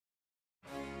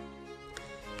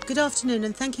Good afternoon,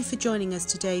 and thank you for joining us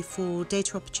today for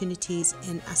Data Opportunities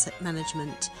in Asset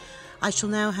Management. I shall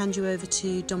now hand you over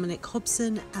to Dominic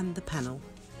Hobson and the panel.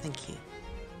 Thank you.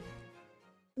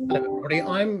 Hello everybody,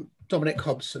 I'm Dominic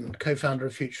Hobson, co-founder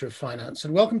of Future of Finance,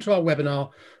 and welcome to our webinar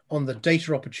on the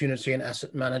data opportunity in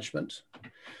asset management.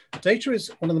 Data is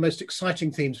one of the most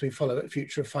exciting themes we follow at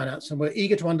Future of Finance, and we're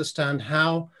eager to understand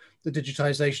how the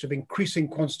digitization of increasing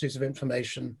quantities of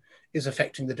information is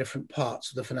affecting the different parts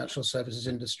of the financial services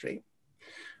industry.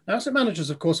 Now, asset managers,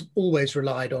 of course, have always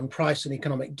relied on price and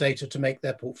economic data to make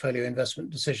their portfolio investment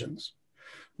decisions.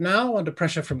 Now, under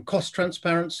pressure from cost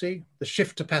transparency, the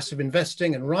shift to passive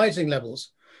investing, and rising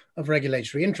levels of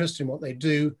regulatory interest in what they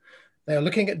do, they are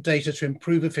looking at data to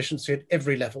improve efficiency at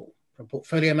every level, from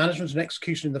portfolio management and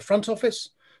execution in the front office,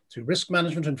 to risk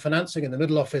management and financing in the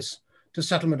middle office, to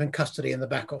settlement and custody in the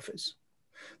back office.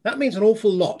 That means an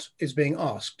awful lot is being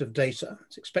asked of data.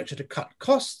 It's expected to cut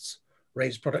costs,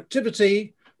 raise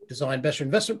productivity, design better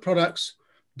investment products,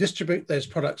 distribute those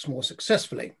products more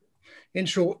successfully. In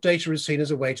short, data is seen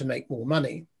as a way to make more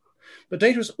money. But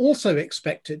data is also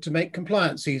expected to make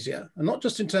compliance easier, and not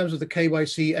just in terms of the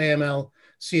KYC, AML,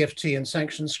 CFT, and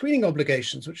sanctions screening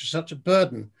obligations, which are such a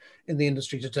burden in the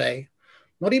industry today,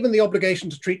 not even the obligation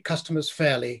to treat customers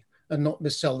fairly and not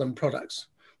missell them products,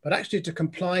 but actually to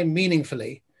comply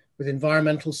meaningfully with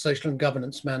environmental, social, and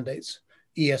governance mandates,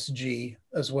 ESG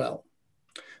as well.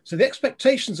 So the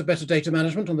expectations of better data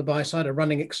management on the buy side are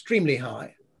running extremely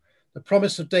high. The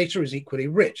promise of data is equally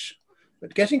rich,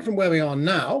 but getting from where we are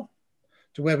now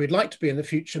to where we'd like to be in the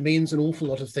future means an awful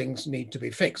lot of things need to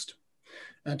be fixed.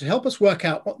 And to help us work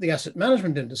out what the asset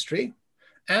management industry,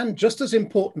 and just as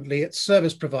importantly, its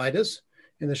service providers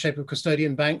in the shape of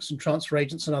custodian banks and transfer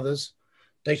agents and others,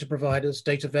 data providers,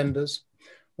 data vendors,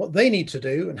 what they need to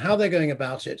do and how they're going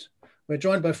about it, we're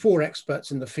joined by 4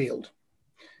 experts in the field.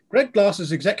 Greg Glass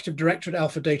is Executive Director at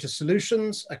Alpha Data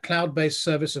Solutions, a cloud-based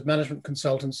service of management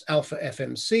consultants, Alpha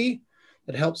FMC,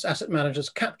 that helps asset managers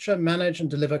capture, manage, and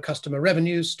deliver customer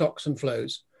revenues, stocks, and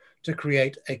flows to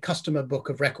create a customer book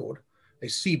of record, a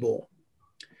CBOR.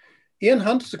 Ian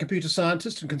Hunt is a computer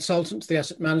scientist and consultant to the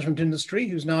asset management industry,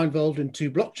 who's now involved in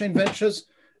 2 blockchain ventures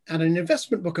and an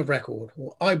investment book of record,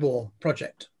 or IBOR,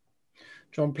 project.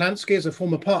 John Plansky is a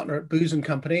former partner at Booz &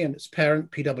 Company and its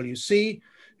parent, PwC,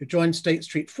 who joined State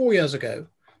Street 4 years ago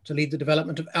to lead the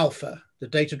development of Alpha, the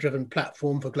data-driven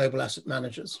platform for global asset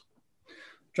managers.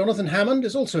 Jonathan Hammond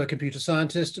is also a computer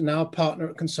scientist and now a partner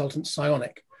at consultant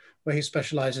Psionic, where he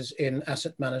specializes in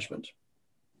asset management.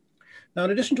 Now,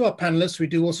 in addition to our panelists, we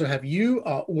do also have you,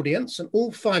 our audience, and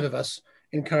all 5 of us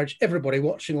encourage everybody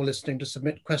watching or listening to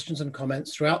submit questions and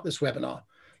comments throughout this webinar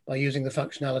by using the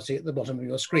functionality at the bottom of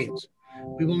your screens.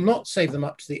 We will not save them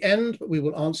up to the end, but we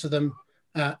will answer them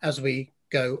as we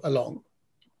go along.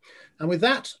 And with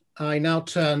that, I now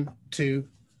turn to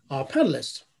our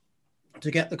panelists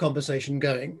to get the conversation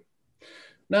going.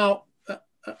 Now,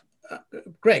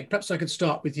 Greg, perhaps I could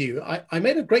start with you. I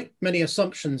made a great many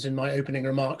assumptions in my opening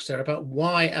remarks there about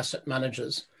why asset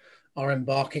managers are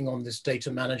embarking on this data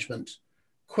management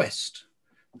quest.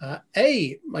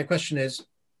 My question is,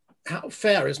 how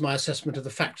fair is my assessment of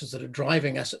the factors that are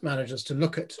driving asset managers to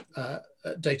look at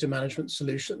data management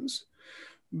solutions?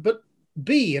 But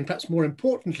B, and perhaps more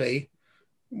importantly,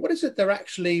 what is it they're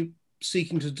actually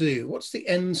seeking to do? What's the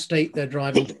end state they're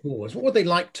driving towards? What would they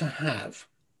like to have?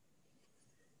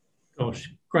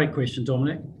 Gosh, great question,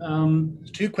 Dominic.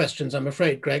 2 questions, I'm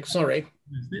afraid, Greg, sorry.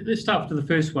 Let's start with the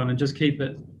first one and just keep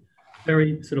it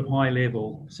very sort of high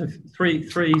level. So three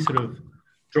sort of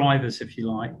drivers, if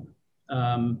you like.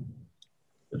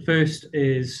 The first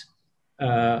is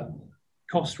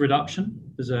cost reduction.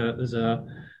 There's a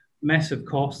massive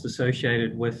cost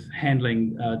associated with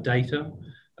handling data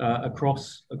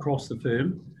across the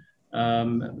firm.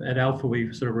 At Alpha,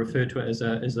 we sort of refer to it as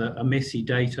a messy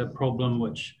data problem,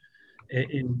 which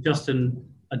in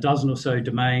a dozen or so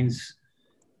domains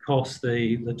costs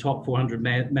the top 400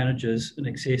 managers in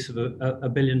excess of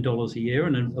 $1 billion a year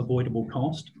in an avoidable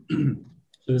cost.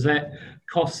 So there's that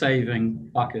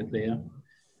cost-saving bucket there.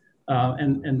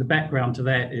 And the background to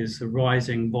that is the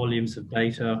rising volumes of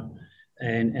data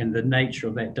and the nature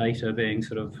of that data being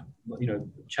sort of,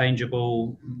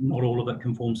 changeable. Not all of it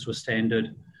conforms to a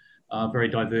standard, very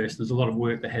diverse. There's a lot of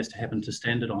work that has to happen to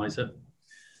standardize it.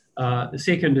 The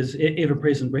second is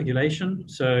ever-present regulation.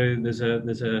 So there's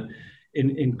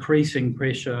increasing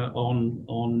pressure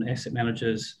on asset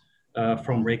managers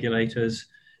from regulators,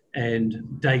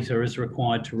 and data is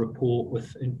required to report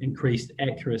with increased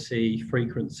accuracy,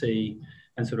 frequency,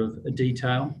 and sort of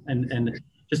detail. And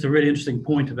just a really interesting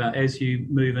point about as you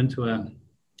move into a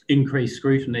increased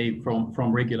scrutiny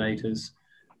from regulators,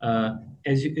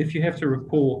 if you have to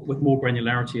report with more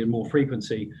granularity and more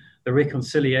frequency, the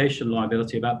reconciliation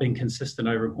liability about being consistent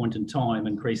over a point in time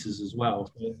increases as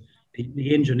well. So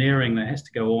the engineering that has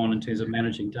to go on in terms of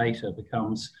managing data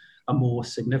becomes a more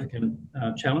significant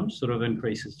challenge, sort of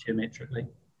increases geometrically.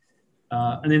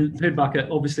 And then the third bucket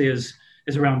obviously is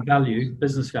around value,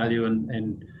 business value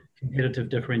and competitive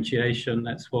differentiation.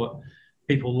 That's what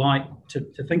people like to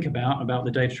think about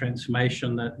the data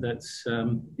transformation that's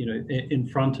in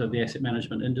front of the asset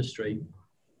management industry.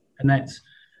 And that's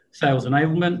sales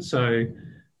enablement, so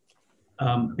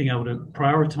being able to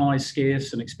prioritize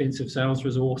scarce and expensive sales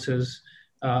resources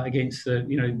against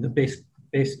the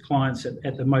best clients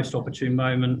at the most opportune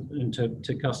moment, and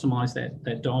to customize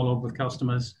that dialogue with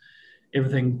customers.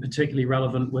 Everything particularly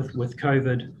relevant with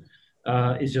COVID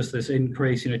is just this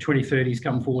increase. 2030's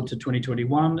come forward to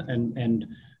 2021, and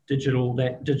digital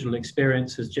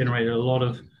experience has generated a lot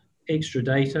of extra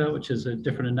data, which is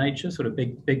different in nature, sort of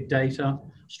big data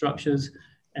structures,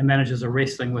 and managers are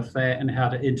wrestling with that and how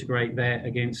to integrate that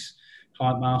against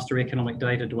client master economic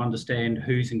data to understand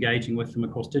who's engaging with them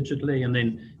across digitally, and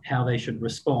then how they should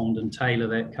respond and tailor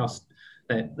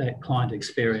that client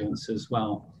experience as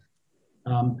well.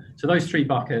 So those three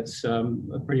buckets are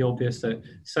pretty obvious: that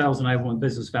sales enablement,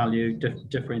 business value,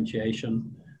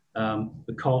 differentiation,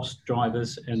 the cost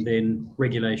drivers, and then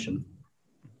regulation.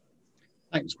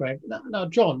 Thanks, Greg. Now,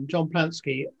 John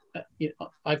Plansky,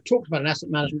 I've talked about an asset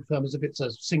management firm as if it's a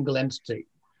single entity,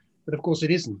 but of course it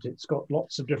isn't. It's got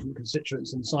lots of different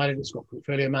constituents inside it. It's got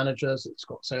portfolio managers, it's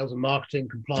got sales and marketing,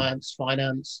 compliance,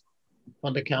 finance,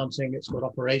 fund accounting, it's got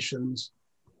operations.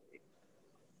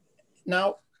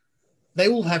 Now, they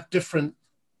all have different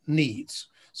needs.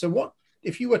 So what,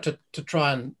 if you were to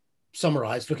try and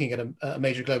summarize, looking at a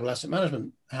major global asset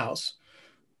management house,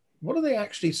 what are they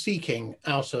actually seeking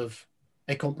out of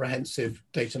a comprehensive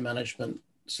data management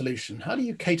solution? How do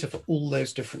you cater for all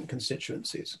those different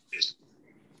constituencies?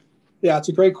 Yeah, it's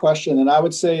a great question. And I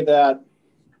would say that,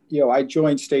 I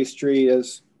joined State Street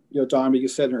as, Don, you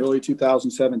said in early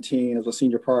 2017 as a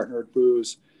senior partner at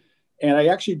Booz. And I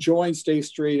actually joined State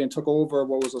Street and took over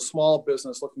what was a small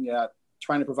business looking at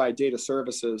trying to provide data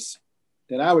services.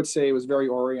 And I would say it was very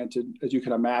oriented, as you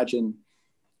can imagine,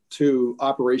 to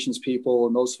operations people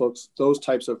and those folks, those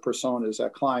types of personas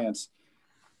at clients.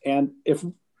 And if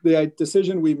the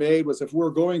decision we made was, if we're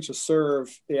going to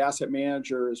serve the asset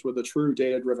managers with a true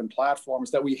data-driven platforms,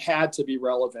 that we had to be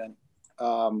relevant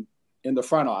in the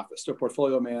front office to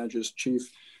portfolio managers,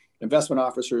 chief investment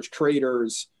officers,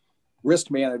 traders,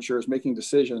 risk managers making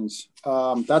decisions.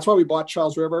 That's why we bought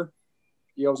Charles River.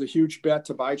 It was a huge bet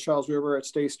to buy Charles River at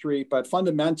State Street, but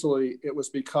fundamentally it was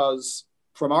because,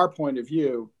 from our point of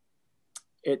view,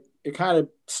 it kind of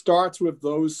starts with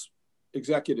those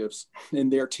executives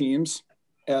and their teams.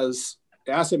 As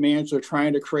asset managers are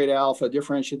trying to create alpha,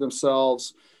 differentiate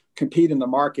themselves, compete in the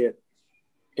market,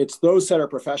 it's those set of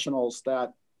professionals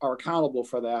that are accountable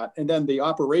for that. And then the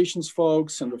operations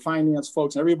folks and the finance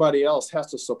folks and everybody else has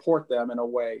to support them in a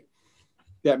way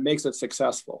that makes it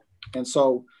successful. And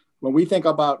so when we think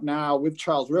about now with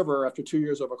Charles River, after 2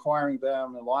 years of acquiring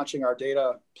them and launching our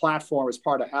data platform as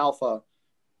part of Alpha,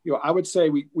 I would say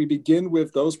we begin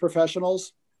with those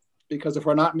professionals, because if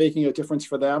we're not making a difference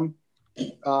for them,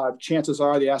 chances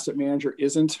are the asset manager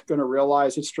isn't going to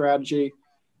realize its strategy.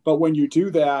 But when you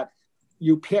do that,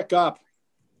 you pick up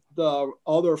the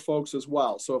other folks as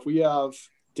well. So if we have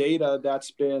data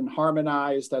that's been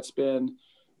harmonized, that's been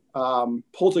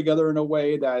pulled together in a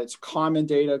way that it's common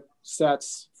data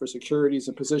sets for securities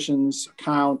and positions,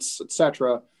 accounts,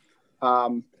 etc.,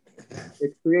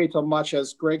 it creates a much,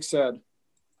 as Greg said,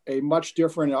 a much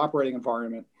different operating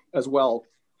environment as well.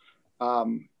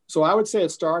 So I would say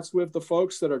it starts with the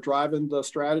folks that are driving the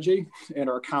strategy and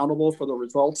are accountable for the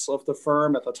results of the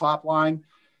firm at the top line.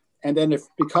 And then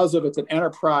because of it's an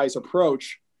enterprise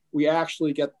approach, we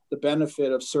actually get the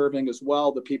benefit of serving as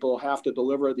well the people who have to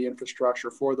deliver the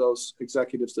infrastructure for those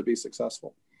executives to be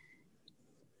successful.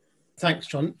 Thanks,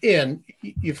 John. Ian,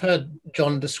 you've heard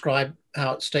John describe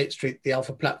how at State Street the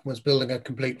Alpha platform was building a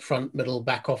complete front, middle,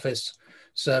 back office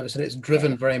service, and it's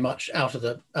driven very much out of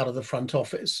the front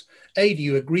office. A, do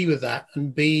you agree with that?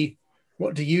 And B,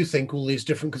 what do you think all these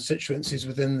different constituencies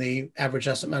within the average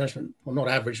asset management, well, not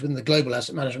average, within the global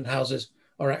asset management houses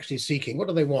are actually seeking? What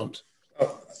do they want?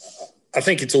 I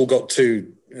think it's all got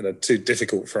too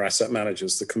difficult for asset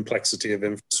managers, the complexity of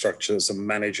infrastructures and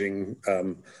managing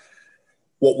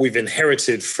what we've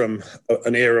inherited from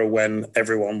an era when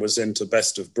everyone was into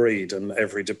best of breed and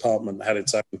every department had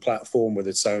its own platform with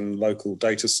its own local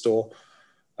data store.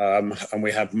 and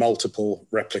we had multiple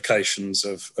replications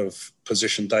of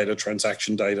position data,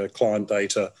 transaction data, client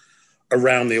data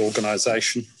around the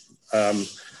organization.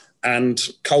 And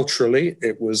culturally,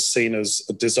 it was seen as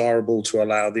desirable to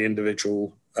allow the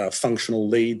individual functional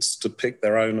leads to pick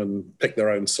their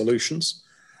own solutions,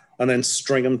 and then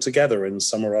string them together in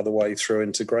some or other way through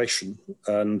integration.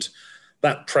 And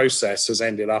that process has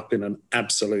ended up in an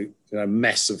absolute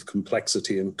mess of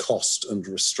complexity and cost and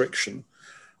restriction.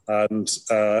 And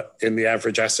in the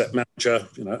average asset manager,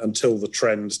 until the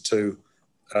trend to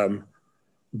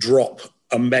drop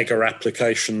a mega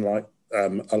application like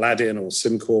Aladdin or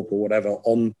SimCorp or whatever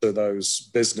onto those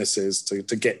businesses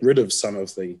to get rid of some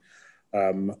of the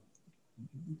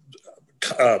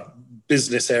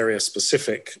business area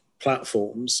specific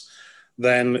platforms,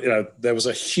 then there was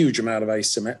a huge amount of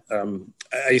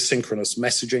asynchronous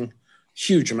messaging,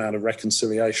 huge amount of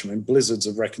reconciliation and blizzards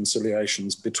of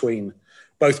reconciliations between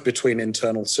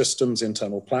internal systems,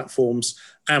 internal platforms,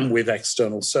 and with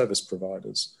external service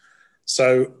providers.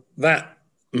 So that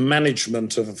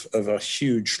management of a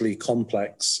hugely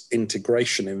complex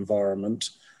integration environment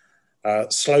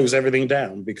slows everything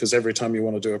down, because every time you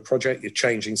want to do a project, you're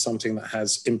changing something that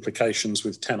has implications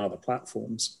with 10 other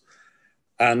platforms.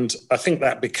 And I think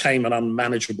that became an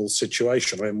unmanageable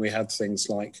situation when we had things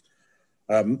like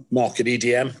market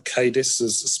EDM, CADIS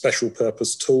as special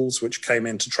purpose tools, which came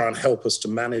in to try and help us to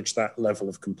manage that level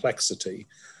of complexity.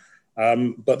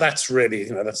 But that's really,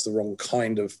 that's the wrong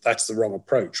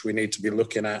approach. We need to be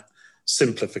looking at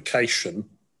simplification,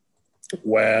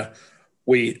 where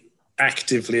we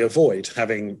actively avoid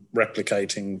having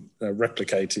replicated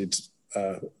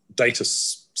data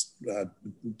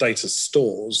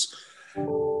stores.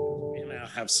 We now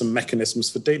have some mechanisms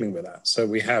for dealing with that. So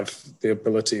we have the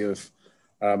ability of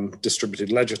distributed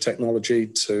ledger technology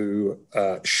to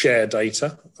share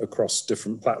data across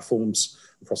different platforms,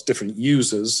 across different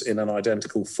users in an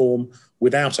identical form,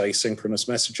 without asynchronous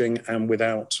messaging and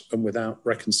without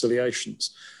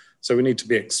reconciliations. So we need to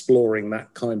be exploring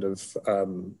that kind of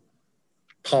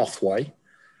pathway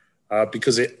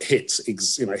because it hits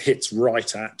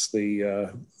right at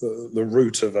the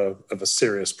root of a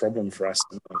serious problem for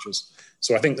asset managers.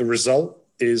 So I think the result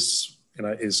is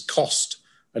cost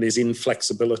and is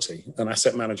inflexibility, and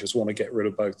asset managers want to get rid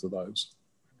of both of those.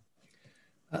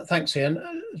 Thanks, Ian.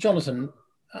 Jonathan,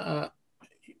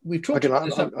 we've talked about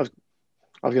this. I was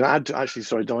going to add to, actually,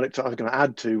 sorry, Dominic, I was going to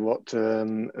add to what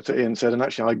to Ian said, and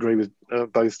actually I agree with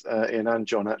both Ian and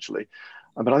John, actually.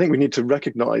 But I think we need to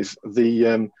recognise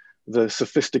the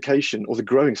sophistication, or the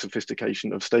growing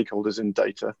sophistication, of stakeholders in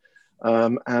data,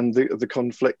 and the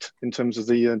conflict in terms of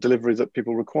the delivery that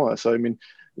people require. So, I mean,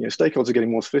 stakeholders are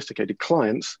getting more sophisticated.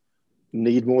 Clients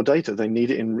need more data. They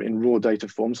need it in raw data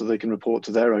form so they can report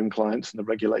to their own clients and the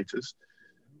regulators.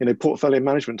 Portfolio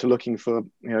management are looking for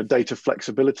data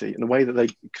flexibility in the way that they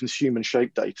consume and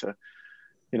shape data.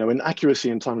 And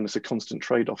accuracy and timeliness are constant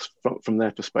trade-offs from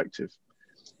their perspective.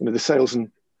 The sales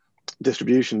and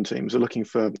distribution teams are looking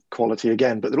for quality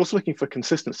again, but they're also looking for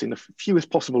consistency and the fewest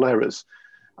possible errors.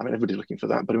 I mean, everybody's looking for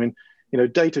that, but I mean,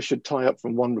 data should tie up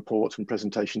from one report and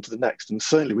presentation to the next, and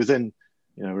certainly within,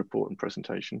 report and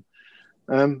presentation.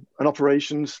 And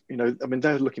operations, I mean,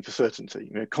 they're looking for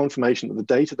certainty, confirmation that the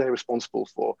data they're responsible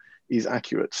for is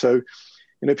accurate. So,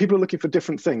 people are looking for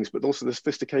different things, but also the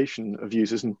sophistication of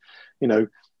users and,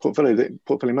 portfolio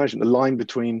management, the line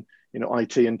between,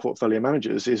 IT and portfolio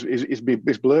managers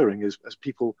is blurring as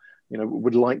people,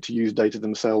 would like to use data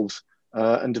themselves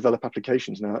and develop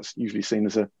applications. Now, that's usually seen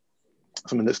as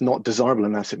something that's not desirable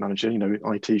in an asset manager.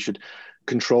 IT should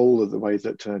control the way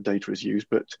that data is used,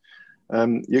 but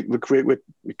we're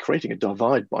creating a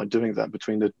divide by doing that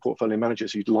between the portfolio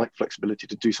managers who'd like flexibility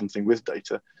to do something with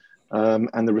data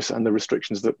and the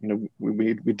restrictions that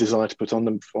we desire to put on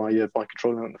them by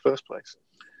controlling them in the first place.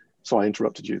 So I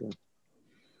interrupted you then.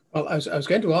 Well, I was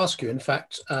going to ask you, in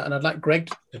fact, and I'd like Greg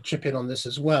to chip in on this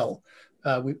as well.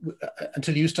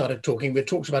 Until you started talking, we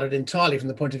talked about it entirely from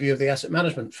the point of view of the asset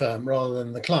management firm rather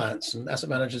than the clients. And asset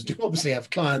managers do obviously have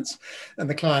clients, and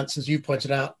the clients, as you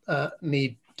pointed out,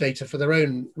 need data for their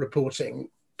own reporting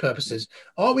purposes.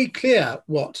 Are we clear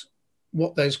what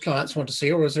those clients want to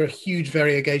see, or is there a huge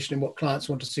variation in what clients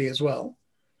want to see as well?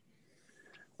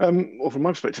 Well, from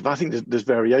my perspective, I think there's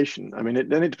variation. I mean, it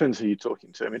depends who you're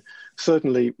talking to. I mean,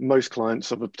 certainly most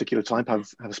clients of a particular type have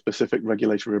specific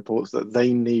regulatory reports that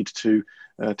they need to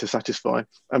satisfy,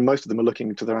 and most of them are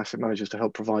looking to their asset managers to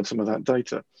help provide some of that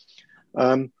data.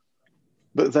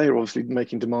 But they are obviously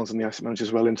making demands on the asset managers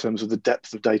as well in terms of the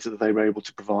depth of data that they were able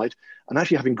to provide, and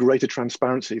actually having greater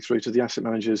transparency through to the asset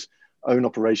managers' own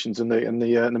operations and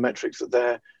the metrics that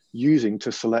they're using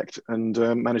to select and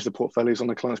manage the portfolios on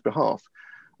the client's behalf.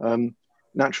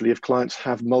 Naturally, if clients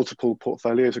have multiple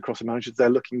portfolios across the managers, they're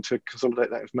looking to consolidate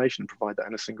that information and provide that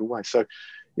in a single way. So,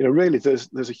 really there's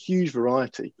a huge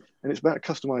variety, and it's about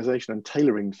customization and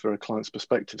tailoring for a client's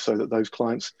perspective so that those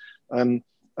clients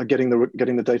are getting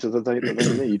the data that they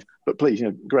need. But please,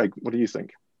 Greg, what do you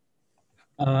think?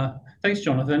 Thanks,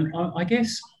 Jonathan. I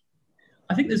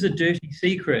think there's a dirty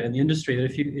secret in the industry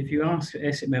that if you ask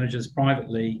asset managers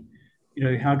privately,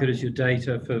 how good is your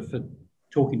data for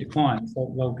talking to clients,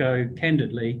 they'll go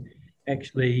candidly,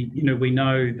 actually, we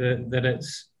know that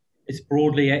it's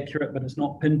broadly accurate, but it's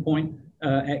not pinpoint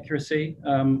accuracy.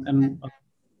 And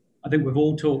I think we've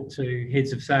all talked to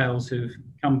heads of sales who've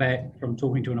come back from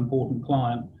talking to an important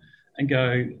client and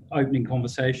go opening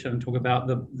conversation and talk about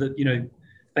the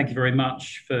thank you very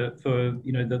much for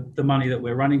the money that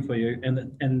we're running for you,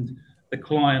 and the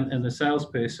client and the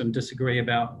salesperson disagree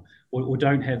about or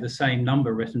don't have the same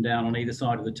number written down on either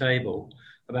side of the table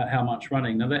about how much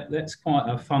running. Now that's quite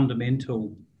a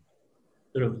fundamental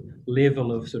sort of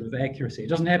level of sort of accuracy. It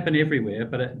doesn't happen everywhere,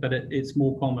 but it's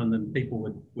more common than people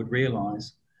would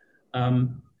realise.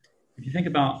 If you think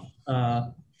about,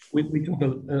 we talk a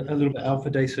little bit Alpha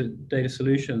Data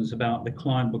Solutions about the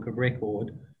client book of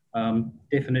record.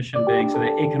 Definition being so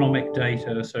the economic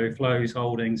data, so flows,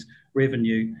 holdings,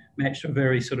 revenue, matched to a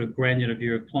very sort of granular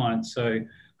view of clients. So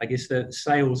I guess the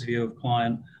sales view of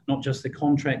client, not just the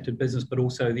contracted business, but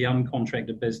also the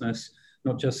uncontracted business,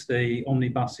 not just the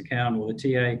omnibus account or the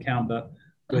TA account, but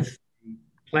with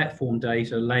platform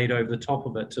data laid over the top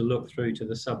of it to look through to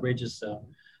the sub-register.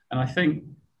 And I think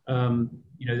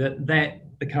that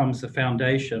becomes the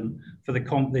foundation for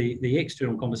the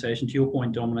external conversation, to your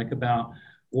point, Dominic, about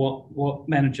what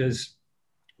managers,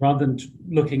 rather than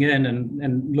looking in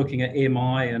and looking at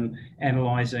MI and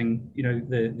analysing,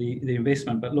 the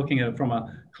investment, but looking at it from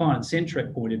a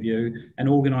client-centric point of view and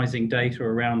organising data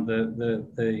around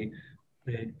the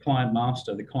client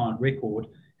master, the client record,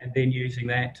 and then using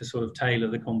that to sort of tailor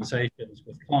the conversations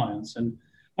with clients. And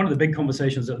one of the big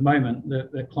conversations at the moment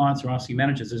that clients are asking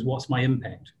managers is, what's my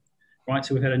impact? Right,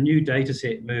 so we've had a new data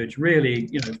set merge, really,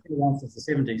 it's been around since the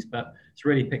 70s, but it's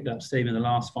really picked up steam in the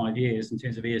last 5 years in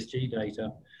terms of ESG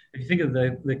data. If you think of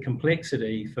the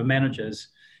complexity for managers,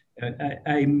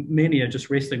 many are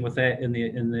just wrestling with that in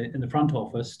the front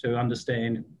office to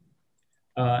understand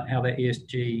how that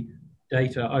ESG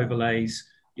data overlays,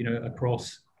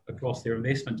 across their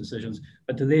investment decisions,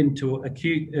 but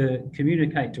to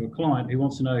communicate to a client who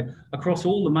wants to know, across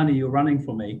all the money you're running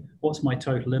for me, what's my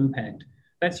total impact?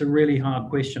 That's a really hard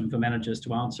question for managers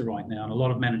to answer right now. And a lot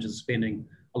of managers are spending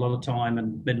a lot of time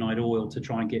and midnight oil to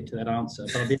try and get to that answer.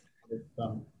 But I'll be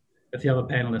if the other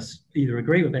panelists either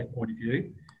agree with that point of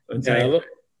view and say,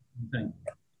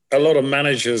 a lot of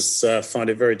managers find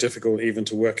it very difficult even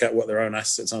to work out what their own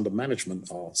assets under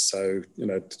management are. So,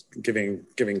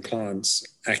 giving clients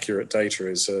accurate data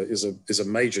is a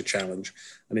major challenge.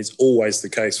 And it's always the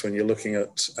case when you're looking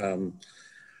at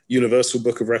universal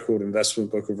book of record,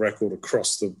 investment book of record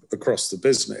across the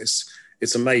business.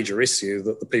 It's a major issue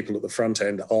that the people at the front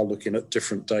end are looking at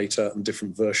different data and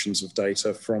different versions of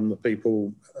data from the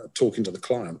people talking to the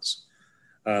clients.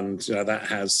 And that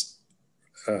has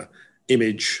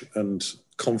image and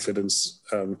confidence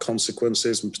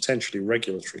consequences and potentially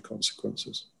regulatory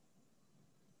consequences.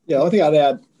 Yeah, the only thing I'd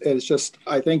add is just,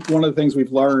 I think one of the things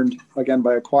we've learned, again,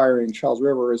 by acquiring Charles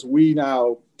River, is we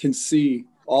now can see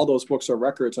all those books of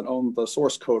records and own the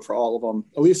source code for all of them,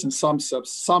 at least in some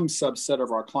subset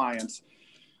of our clients.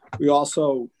 We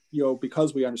also,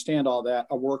 because we understand all that,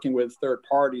 are working with third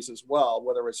parties as well,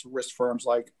 whether it's risk firms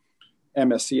like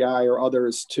MSCI or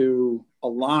others, to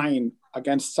align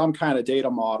against some kind of data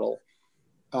model,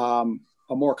 a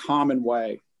more common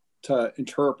way to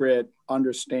interpret,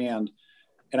 understand.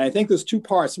 And I think there's two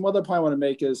parts. Some other point I want to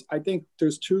make is, I think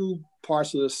there's two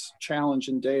parts of this challenge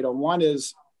in data. One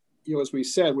is, as we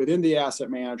said, within the asset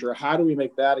manager, how do we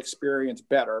make that experience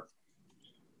better?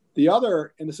 The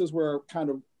other, and this is where kind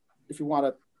of, if you want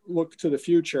to look to the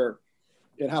future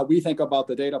and how we think about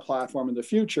the data platform in the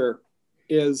future,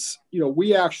 is,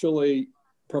 we actually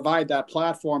provide that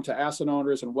platform to asset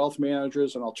owners and wealth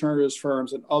managers and alternatives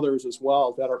firms and others as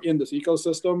well that are in this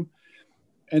ecosystem.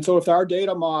 And so if our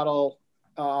data model,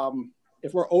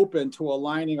 if we're open to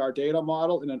aligning our data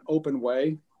model in an open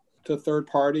way to third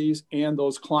parties and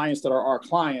those clients that are our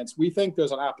clients, we think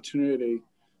there's an opportunity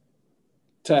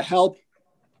to help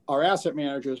our asset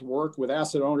managers work with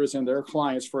asset owners and their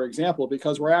clients, for example,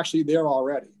 because we're actually there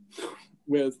already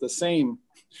with the same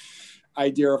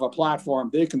idea of a platform.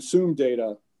 They consume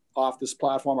data off this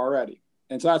platform already.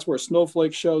 And so that's where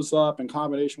Snowflake shows up in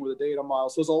combination with the data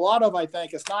models. So there's a lot of, I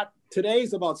think, it's not,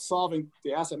 today's about solving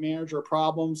the asset manager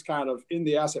problems kind of in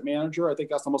the asset manager. I think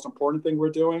that's the most important thing we're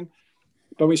doing.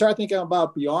 But we start thinking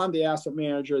about beyond the asset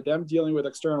manager, them dealing with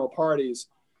external parties,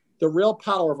 the real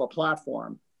power of a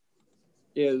platform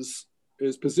is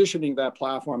positioning that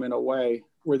platform in a way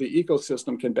where the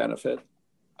ecosystem can benefit.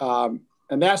 And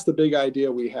that's the big idea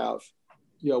we have,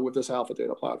 with this Alpha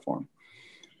Data platform.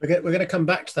 We're going to come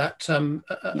back to that a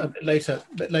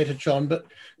bit later, John. But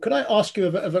could I ask you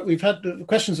about we've had the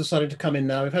questions are starting to come in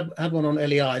now. We've had one on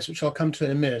LEIs, which I'll come to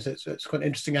in a minute. It's quite an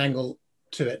interesting angle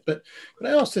to it. But could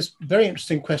I ask this very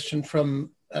interesting question from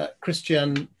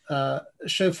Christian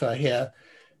Schofer here,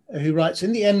 who writes,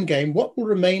 in the end game, what will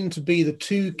remain to be the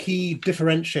two key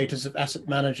differentiators of asset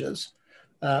managers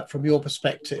from your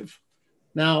perspective?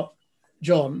 Now,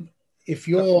 John, if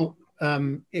you're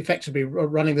effectively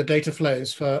running the data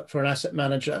flows for an asset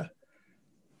manager,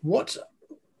 the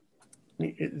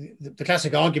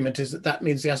classic argument is that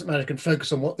means the asset manager can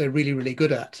focus on what they're really, really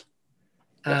good at.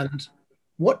 And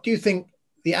what do you think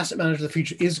the asset manager of the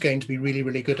future is going to be really,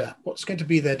 really good at? What's going to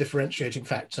be their differentiating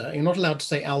factor? You're not allowed to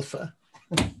say alpha.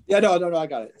 Yeah, no, I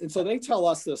got it. And so they tell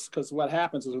us this because what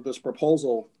happens is with this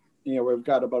proposal, we've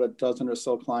got about a dozen or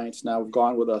so clients now who've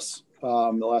gone with us the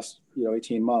last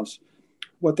 18 months.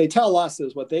 What they tell us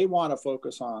is what they want to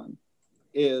focus on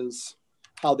is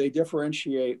how they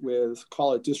differentiate with,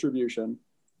 call it distribution.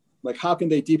 Like how can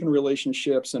they deepen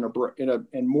relationships and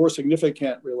more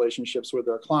significant relationships with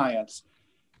their clients?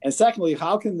 And secondly,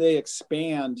 how can they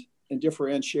expand and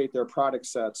differentiate their product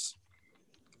sets,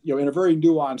 in a very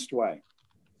nuanced way,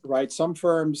 right? Some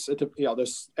firms,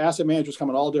 there's asset managers come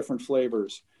in all different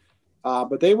flavors,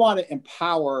 but they want to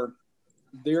empower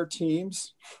their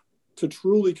teams to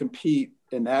truly compete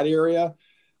in that area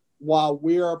while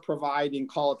we are providing,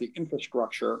 call it the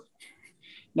infrastructure.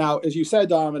 Now, as you said,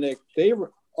 Dominic,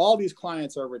 all these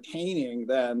clients are retaining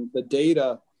then the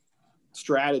data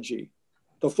strategy,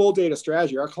 the full data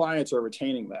strategy. Our clients are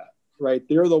retaining that, right?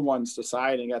 They're the ones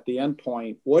deciding at the end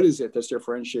point, what is it that's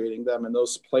differentiating them in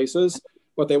those places?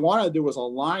 What they want to do is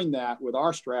align that with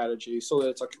our strategy so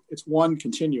that it's one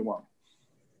continuum,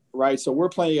 right? So we're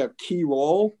playing a key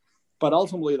role, but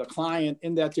ultimately the client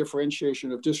in that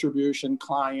differentiation of distribution,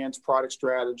 clients, product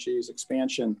strategies,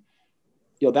 expansion,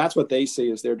 that's what they see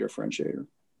as their differentiator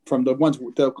from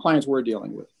the clients we're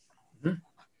dealing with. Mm-hmm.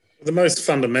 The most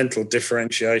fundamental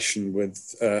differentiation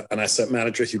with an asset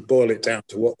manager, if you boil it down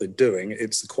to what they're doing,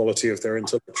 it's the quality of their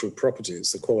intellectual property,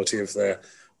 it's the quality of their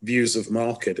views of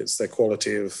market, it's their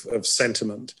quality of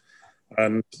sentiment.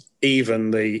 And even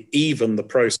the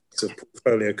process of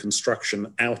portfolio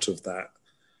construction out of that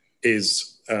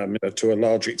is, to a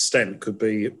large extent, could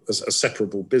be a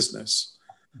separable business.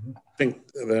 Mm-hmm. I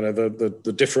think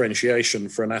the differentiation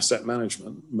for an asset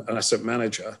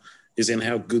manager is in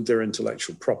how good their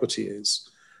intellectual property is.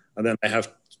 And then they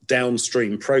have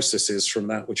downstream processes from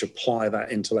that which apply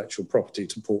that intellectual property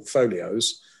to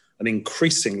portfolios. And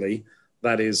increasingly,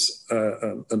 that is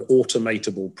an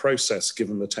automatable process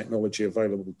given the technology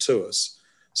available to us.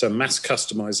 So mass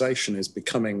customization is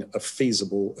becoming a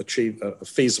feasible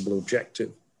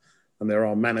objective. And there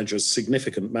are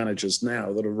significant managers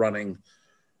now that are running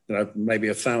maybe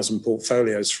 1,000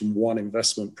 portfolios from one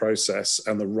investment process,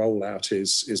 and the rollout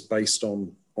is based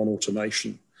on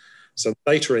automation. So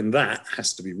the data in that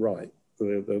has to be right.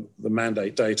 The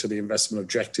mandate data, the investment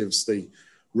objectives, the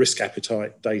risk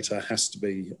appetite data has to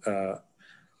be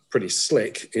pretty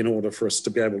slick in order for us to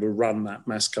be able to run that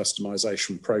mass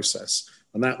customization process.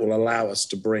 And that will allow us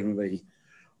to bring the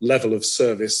level of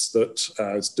service that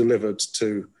is delivered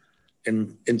to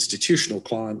institutional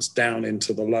clients down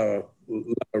into the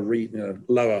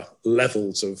lower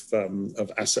levels of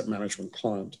asset management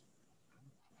client.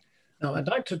 Now, I'd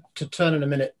like to turn in a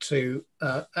minute to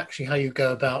actually how you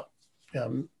go about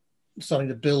starting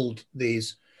to build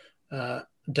these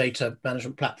data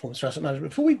management platforms for asset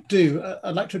management. Before we do,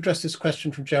 I'd like to address this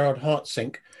question from Gerard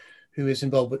Hartsink, who is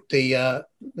involved with the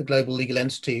Global Legal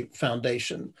Entity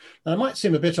Foundation. Now, it might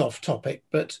seem a bit off topic,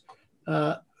 but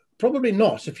probably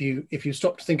not if you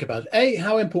stop to think about it. A,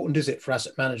 how important is it for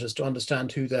asset managers to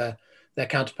understand who their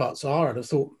counterparts are? I'd have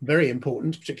thought very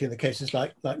important, particularly in the cases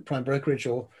like prime brokerage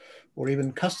or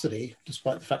even custody,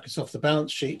 despite the fact it's off the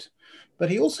balance sheet.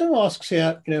 But he also asks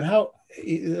here, how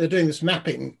they're doing this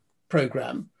mapping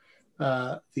program,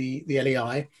 the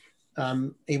LEI.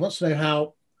 He wants to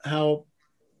know how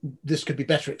this could be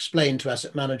better explained to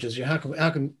asset managers. How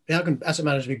can asset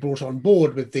managers be brought on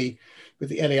board with the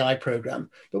LEI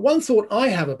program? But one thought I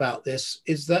have about this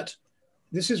is that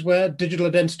this is where digital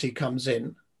identity comes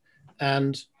in,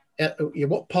 and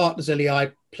what part does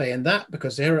LEI play in that?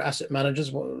 Because there are asset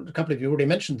managers, well, a couple of you already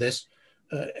mentioned this,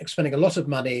 spending a lot of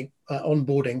money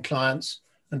onboarding clients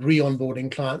and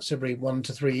re-onboarding clients every 1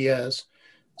 to 3 years.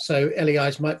 So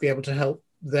LEIs might be able to help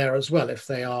there as well if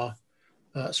they are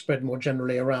spread more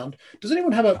generally around. Does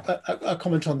anyone have a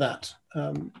comment on that?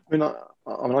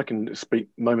 I can speak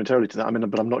momentarily to that.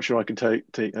 But I'm not sure I can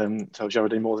tell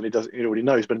Jared any more than he already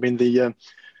knows. But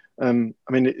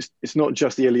it's not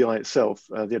just the LEI itself,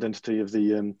 the identity of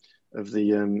the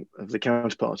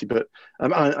counterparty, but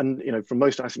from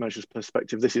most asset managers'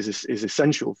 perspective, this is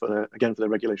essential for their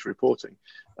regulatory reporting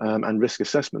and risk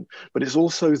assessment. But it's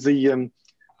also the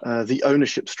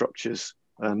ownership structures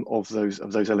of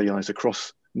those LEIs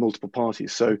across multiple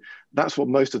parties. So that's what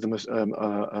most of them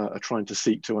are trying to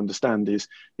seek to understand is,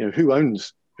 who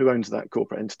owns that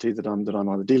corporate entity that I'm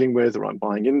either dealing with, or I'm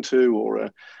buying into, or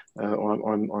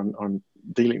I'm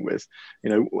dealing with.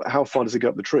 How far does it go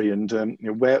up the tree, and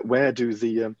where do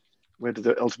the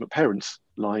ultimate parents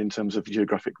lie in terms of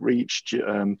geographic reach,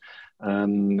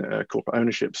 corporate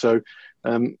ownership? So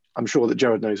I'm sure that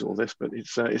Jared knows all this, but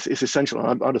it's essential.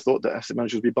 I'd have thought that asset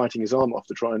managers would be biting his arm off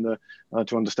to try and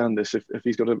to understand this if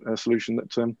he's got a solution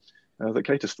that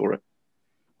caters for it.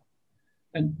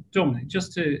 And Dominic,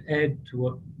 just to add to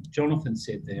what Jonathan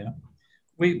said there,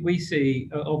 we see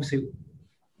obviously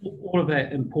all of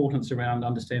that importance around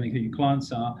understanding who your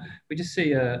clients are. We just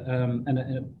see and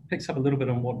it picks up a little bit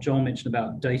on what John mentioned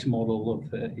about data model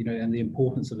and the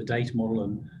importance of the data model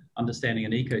and understanding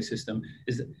an ecosystem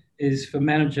is for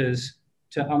managers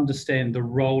to understand the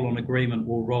role on agreement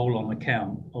or role on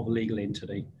account of a legal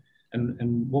entity.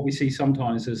 And what we see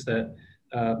sometimes is that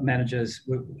managers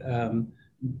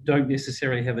don't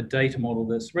necessarily have a data model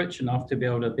that's rich enough to be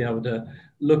able to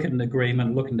look at an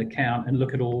agreement, look at an account, and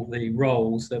look at all the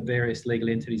roles that various legal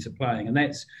entities are playing. And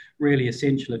that's really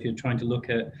essential if you're trying to look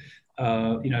at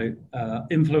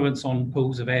influence on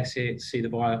pools of assets, either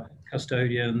via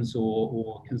custodians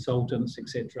or consultants,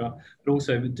 etc. But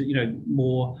also,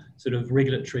 more sort of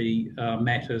regulatory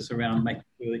matters around making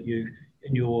sure that you,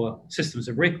 in your systems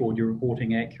of record, you're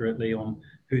reporting accurately on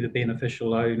who the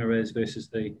beneficial owner is versus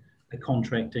the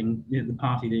contracting, the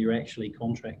party that you're actually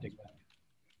contracting with.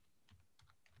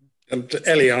 And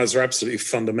LEIs are absolutely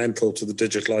fundamental to the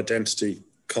digital identity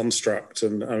construct.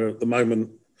 And at the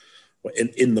moment,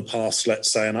 in the past,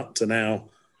 let's say, and up to now,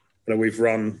 we've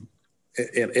run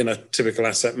in a typical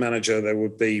asset manager, there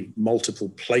would be multiple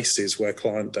places where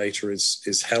client data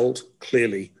is held.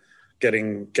 Clearly,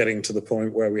 getting to the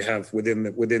point where we have within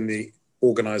the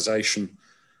organisation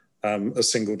a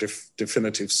single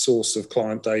definitive source of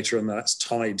client data, and that's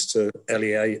tied to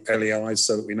LEIs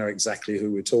so that we know exactly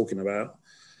who we're talking about.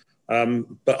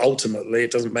 But ultimately,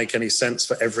 it doesn't make any sense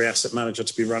for every asset manager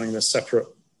to be running a separate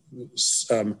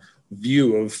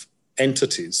view of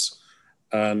entities,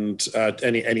 and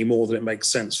any more than it makes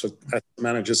sense for asset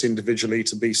managers individually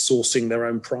to be sourcing their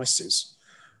own prices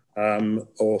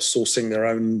or sourcing their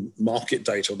own market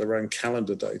data or their own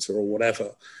calendar data or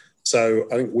whatever. So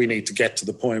I think we need to get to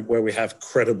the point where we have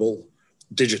credible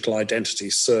digital identity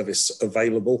service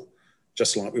available,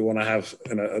 just like we want to have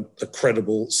a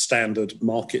credible standard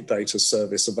market data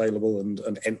service available and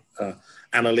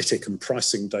analytic and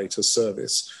pricing data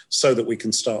service, so that we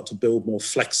can start to build more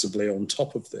flexibly on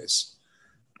top of this.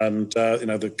 And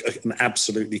an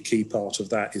absolutely key part of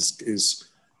that is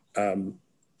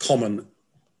common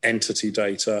entity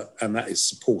data, and that is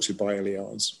supported by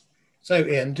LEIs. So,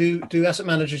 Ian, do asset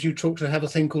managers you talk to have a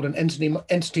thing called an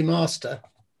entity master?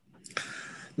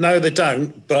 No, they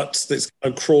don't, but it's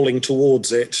crawling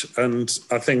towards it. And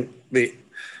I think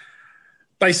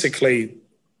basically,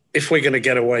 if we're going to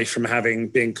get away from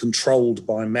being controlled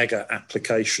by mega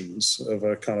applications of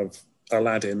a kind of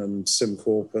Aladdin and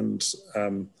SimCorp and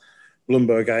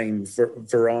Bloomberg AIM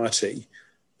variety,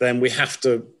 then we have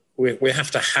to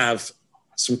have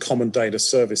some common data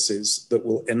services that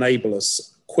will enable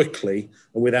us quickly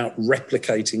and without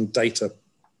replicating data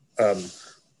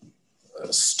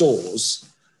stores,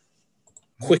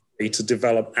 quickly to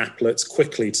develop applets,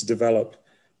 quickly to develop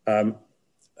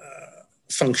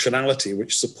functionality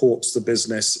which supports the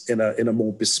business in a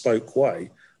more bespoke way.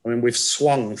 I mean, we've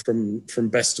swung from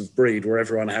best of breed, where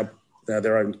everyone had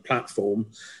their own platform,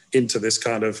 into this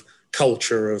kind of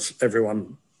culture of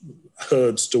everyone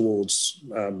herds towards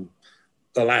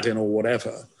Aladdin or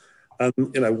whatever.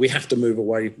 And we have to move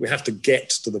away. We have to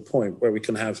get to the point where we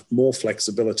can have more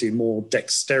flexibility, more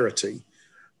dexterity,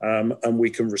 and we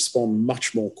can respond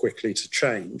much more quickly to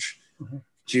change,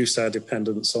 reduce our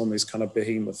dependence on these kind of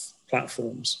behemoth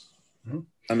platforms.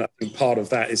 And I think part of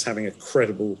that is having a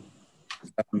credible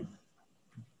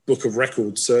book of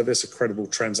record service, a credible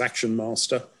transaction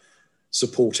master,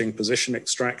 supporting position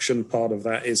extraction. Part of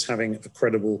that is having a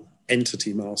credible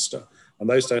entity master, and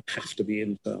those don't have to be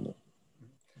internal.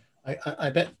 I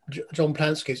bet John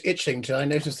Plansky is itching to. I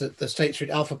noticed that the State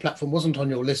Street Alpha platform wasn't on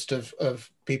your list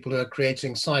of people who are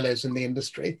creating silos in the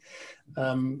industry.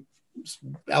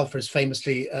 Alpha is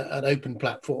famously an open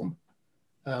platform.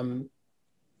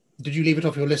 Did you leave it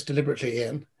off your list deliberately,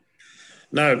 Ian?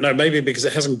 No, maybe because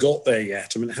it hasn't got there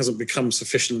yet. I mean, it hasn't become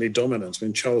sufficiently dominant. I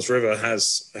mean, Charles River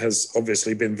has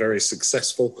obviously been very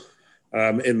successful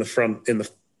as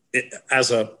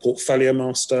a portfolio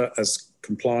master, as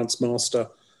compliance master,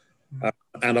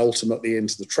 and ultimately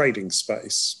into the trading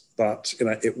space. But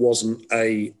it wasn't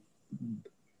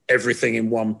everything in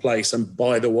one place. And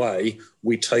by the way,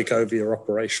 we take over your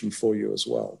operation for you as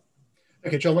well.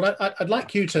 Okay, John, well, I'd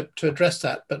like you to address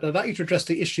that, but I'd like you to address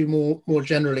the issue more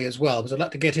generally as well, because I'd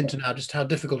like to get into now just how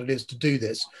difficult it is to do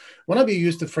this. One of you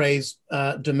used the phrase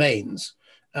domains,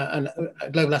 and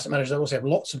global asset managers also have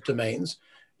lots of domains,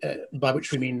 by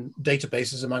which we mean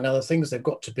databases, among other things. They've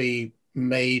got to be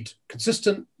made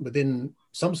consistent within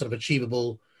some sort of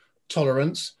achievable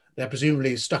tolerance. They're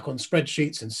presumably stuck on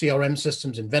spreadsheets and CRM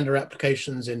systems, in vendor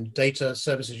applications, in data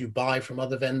services you buy from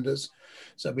other vendors.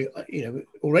 So we,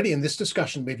 already in this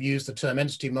discussion, we've used the term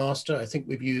entity master. I think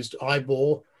we've used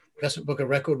IBOR, investment book of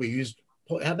record. I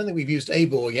don't think we've used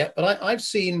ABOR yet, but I've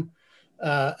seen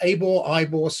ABOR,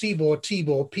 IBOR, CBOR,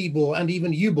 TBOR, PBOR, and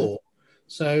even UBOR.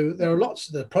 So there are lots,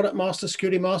 the product master,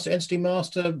 security master, entity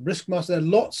master, risk master. There are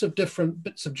lots of different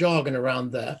bits of jargon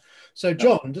around there. So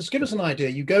John, just give us an idea.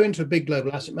 You go into a big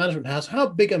global asset management house. How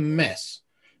big a mess,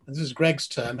 and this is Greg's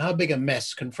term, how big a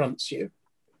mess confronts you?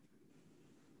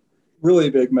 Really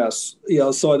big mess.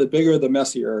 So the bigger, the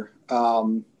messier.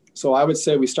 So I would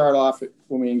say we start off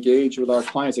when we engage with our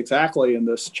clients exactly in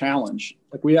this challenge.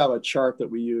 Like we have a chart that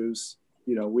we use.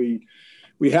 We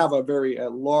have a very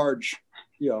large,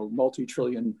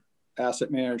 multi-trillion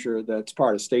asset manager that's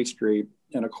part of State Street,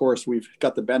 and of course we've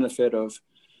got the benefit of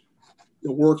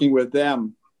working with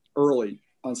them early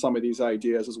on some of these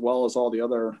ideas, as well as all the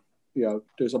other.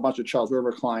 There's a bunch of Charles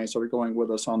River clients that are going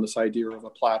with us on this idea of a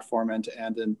platform end to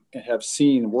end, and have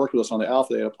seen and worked with us on the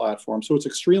Alpha Data platform. So it's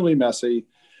extremely messy.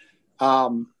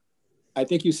 I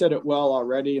think you said it well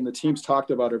already, and the team's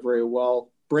talked about it very well.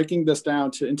 Breaking this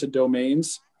down into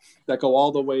domains that go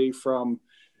all the way from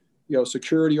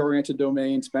security-oriented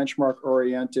domains,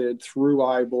 benchmark-oriented, through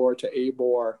IBOR to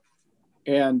ABOR,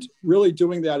 and really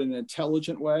doing that in an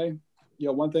intelligent way.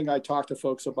 One thing I talk to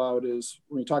folks about is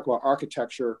when you talk about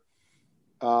architecture,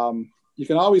 you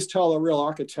can always tell a real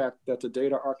architect that's a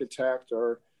data architect,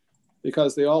 or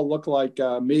because they all look like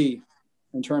me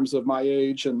in terms of my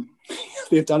age, and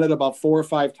they've done it about 4 or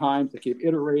 5 times. They keep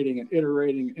iterating and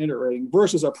iterating and iterating,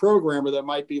 versus a programmer that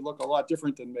might look a lot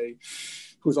different than me,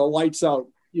 who's a lights out,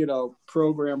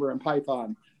 programmer in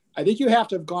Python. I think you have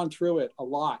to have gone through it a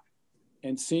lot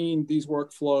and seen these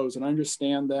workflows and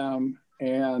understand them,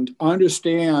 and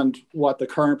understand what the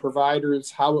current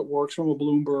providers, how it works from a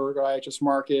Bloomberg or IHS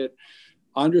market,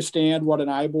 understand what an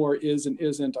IBOR is and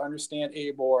isn't, understand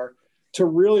ABOR, to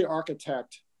really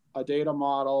architect a data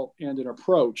model and an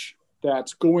approach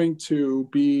that's going to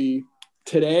be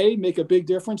today, make a big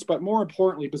difference, but more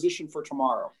importantly, position for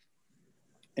tomorrow.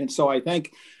 And so I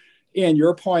think, Ian,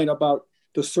 your point about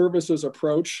the services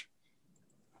approach.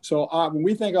 So when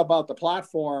we think about the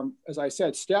platform, as I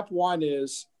said, step one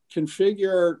is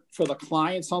configure for the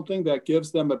client something that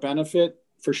gives them a benefit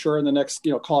for sure in the next,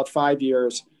 call it 5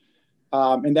 years.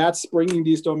 And that's bringing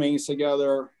these domains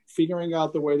together, figuring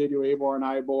out the way they do ABOR and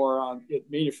IBOR on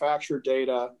manufactured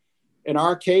data. In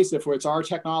our case, if it's our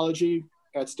technology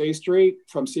at State Street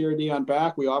from CRD on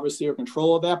back, we obviously are in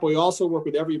control of that, but we also work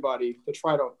with everybody to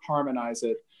try to harmonize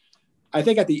it. I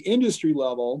think at the industry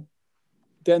level,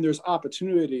 then there's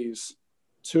opportunities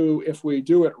to, if we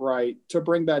do it right, to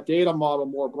bring that data model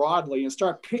more broadly and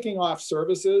start picking off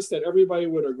services that everybody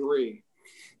would agree.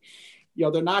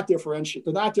 They're not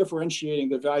differentiating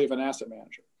the value of an asset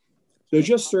manager. They're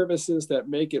just services that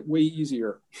make it way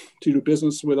easier to do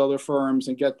business with other firms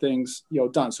and get things,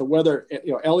 done. So whether,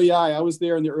 LEI, I was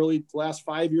there in the last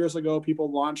 5 years ago,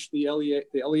 people launched the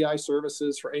LEI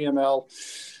services for AML.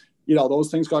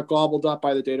 Those things got gobbled up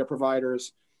by the data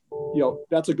providers.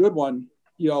 That's a good one,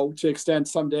 to the extent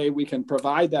someday we can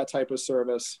provide that type of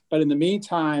service. But in the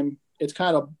meantime, it's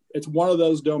one of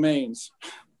those domains.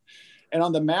 And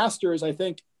on the masters, I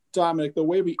think, Dominic, the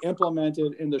way we implement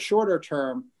it in the shorter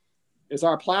term is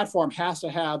our platform has to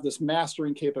have this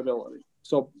mastering capability.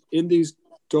 So in these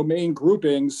domain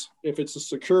groupings, if it's a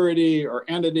security or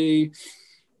entity,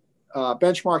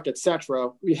 benchmarked, et cetera,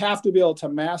 we have to be able to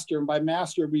master. And by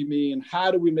master, we mean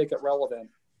how do we make it relevant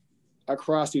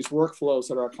across these workflows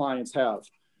that our clients have?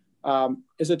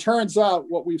 As it turns out,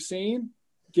 what we've seen,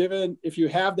 given if you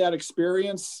have that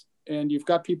experience and you've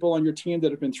got people on your team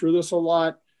that have been through this a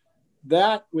lot,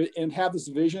 and have this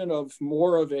vision of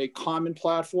more of a common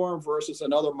platform versus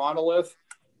another monolith,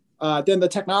 then the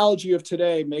technology of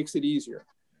today makes it easier,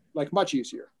 like much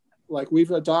easier. Like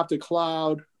we've adopted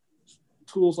cloud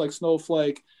tools like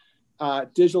Snowflake,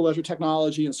 digital ledger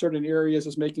technology in certain areas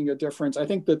is making a difference. I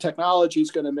think the technology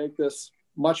is going to make this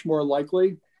much more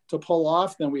likely to pull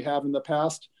off than we have in the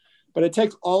past. But it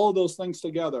takes all of those things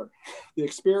together: the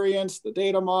experience, the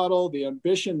data model, the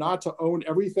ambition not to own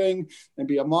everything and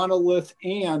be a monolith,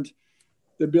 and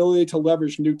the ability to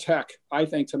leverage new tech, I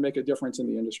think, to make a difference in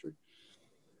the industry.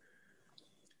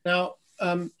 Now,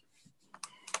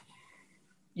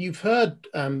 you've heard,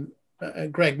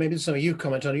 Greg, maybe this is something you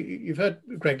comment on. You've heard,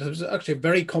 Greg, this is actually a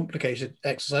very complicated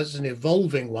exercise. It's an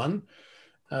evolving one.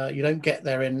 You don't get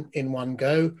there in one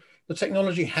go. The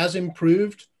technology has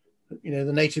improved. You know,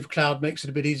 the native cloud makes it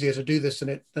a bit easier to do this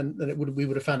than we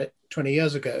would have found it 20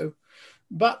 years ago.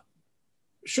 But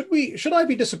should I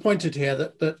be disappointed here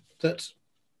that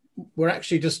we're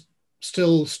actually just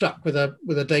still stuck with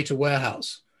a data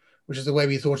warehouse, which is the way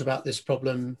we thought about this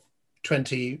problem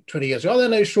 20 years ago? Are there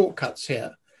no shortcuts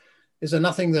here? Is there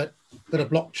nothing that a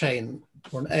blockchain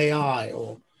or an AI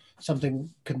or something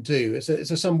can do? Is there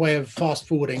some way of fast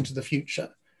forwarding to the future?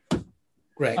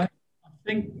 Greg?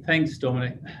 Thanks,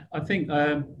 Dominic. I think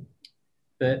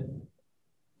that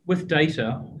with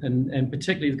data, and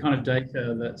particularly the kind of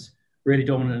data that's really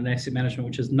dominant in asset management,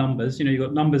 which is numbers, you know, you've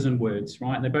got numbers and words,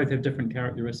 right? And they both have different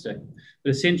characteristics.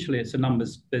 But essentially, it's a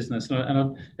numbers business. And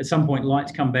I'd at some point like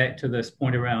to come back to this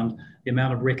point around the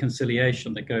amount of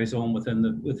reconciliation that goes on within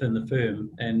the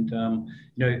firm, and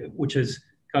you know, which has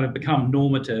kind of become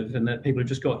normative, and that people have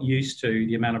just got used to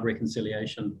the amount of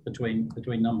reconciliation between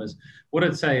numbers. What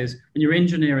I'd say is, when you're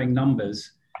engineering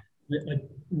numbers,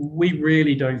 we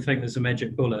really don't think there's a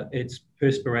magic bullet. It's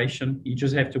perspiration. You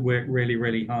just have to work really,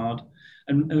 really hard.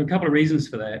 And a couple of reasons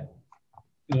for that.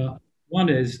 One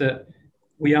is that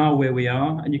we are where we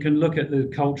are, and you can look at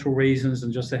the cultural reasons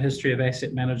and just the history of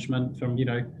asset management from, you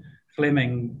know,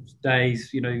 Fleming's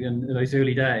days, you know, in those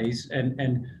early days,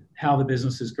 and how the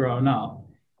business has grown up.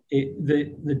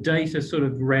 The data sort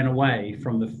of ran away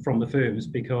from the firms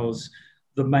because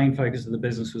the main focus of the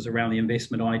business was around the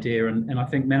investment idea, and I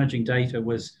think managing data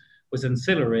was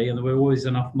ancillary, and there were always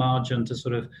enough margin to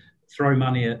sort of throw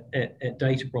money at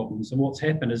data problems. And what's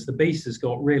happened is the beast has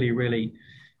got really, really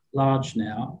large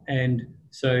now, and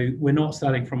so we're not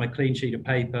starting from a clean sheet of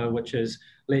paper, which is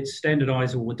let's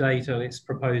standardize all the data, let's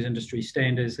propose industry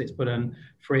standards, let's put in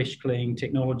fresh, clean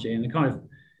technology. And the kind of,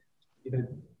 you know,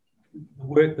 the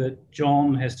work that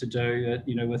John has to do,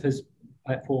 you know, with his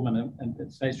platform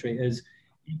and State Street is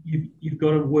you've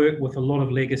got to work with a lot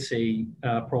of legacy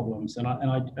problems. And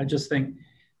I just think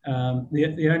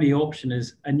the only option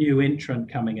is a new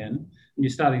entrant coming in. And you're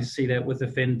starting to see that with the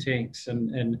fintechs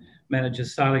and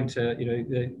managers starting to, you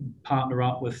know, partner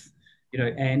up with, you know,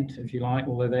 Ant, if you like,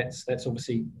 although that's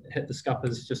obviously hit the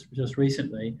scuppers just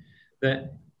recently,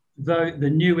 that though the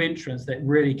new entrants that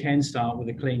really can start with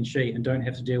a clean sheet and don't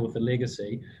have to deal with the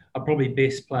legacy are probably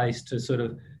best placed to sort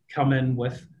of come in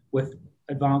with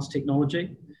advanced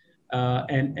technology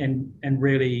and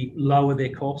really lower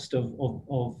their cost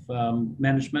of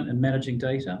management and managing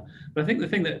data. But I think the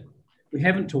thing that we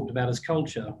haven't talked about is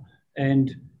culture,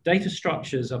 and data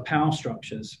structures are power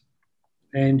structures.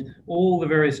 And all the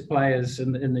various players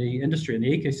in the industry and the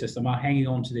ecosystem are hanging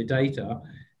on to their data,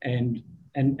 and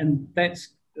that's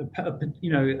a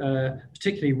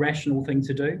particularly rational thing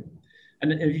to do.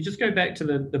 And if you just go back to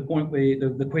the point where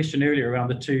the question earlier around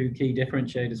the two key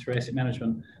differentiators for asset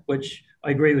management, which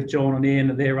I agree with John and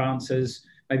Ian, their answers,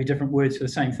 maybe different words for the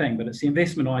same thing, but it's the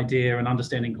investment idea and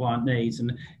understanding client needs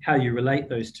and how you relate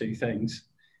those two things.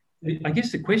 I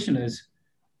guess the question is,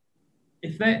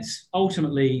 if that's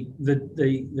ultimately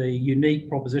the unique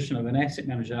proposition of an asset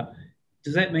manager,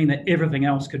 does that mean that everything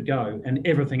else could go and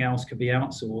everything else could be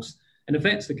outsourced? And if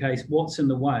that's the case, what's in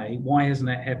the way? Why hasn't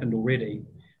that happened already?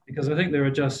 Because I think there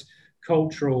are just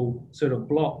cultural sort of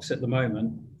blocks at the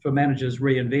moment for managers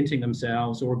reinventing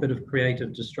themselves or a bit of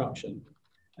creative destruction.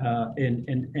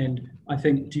 And I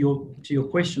think to your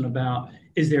question about,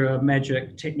 is there a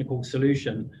magic technical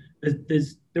solution?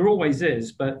 There always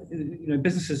is, but you know,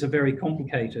 businesses are very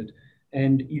complicated,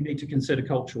 and you need to consider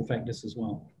cultural factors as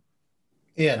well.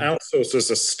 Ian. Outsourcers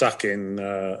are stuck in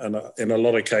a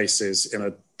lot of cases in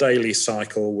a daily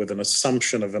cycle with an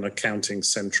assumption of an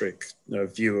accounting-centric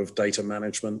view of data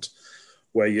management,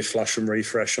 where you flush and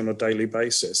refresh on a daily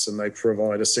basis, and they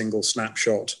provide a single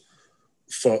snapshot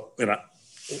for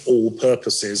all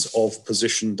purposes of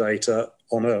position data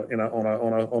on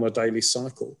a daily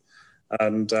cycle.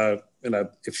 And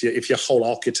if your whole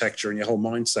architecture and your whole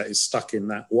mindset is stuck in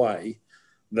that way,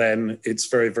 then it's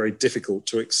very, very difficult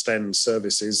to extend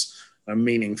services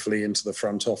meaningfully into the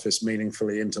front office,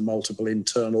 meaningfully into multiple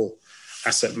internal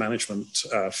asset management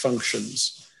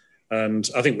functions. And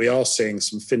I think we are seeing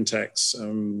some fintechs,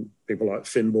 people like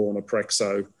Finborn or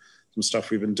Prexo, some stuff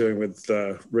we've been doing with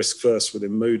Risk First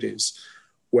within Moody's,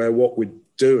 where what we're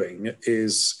doing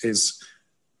is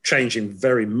changing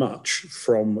very much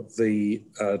from the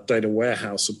data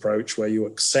warehouse approach, where you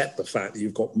accept the fact that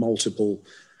you've got multiple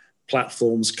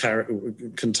platforms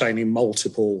containing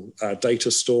multiple data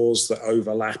stores that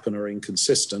overlap and are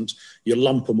inconsistent. You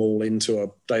lump them all into a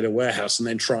data warehouse and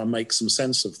then try and make some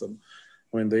sense of them.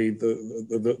 I mean,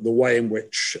 the way in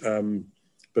which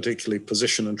particularly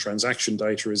position and transaction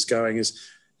data is going is,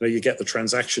 you get the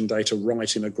transaction data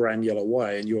right in a granular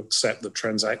way, and you accept that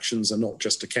transactions are not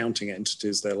just accounting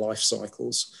entities, they're life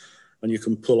cycles. And you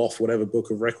can pull off whatever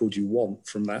book of record you want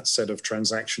from that set of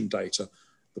transaction data.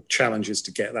 The challenge is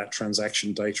to get that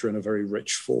transaction data in a very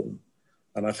rich form.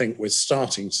 And I think we're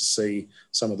starting to see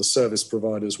some of the service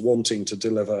providers wanting to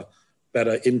deliver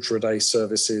better intraday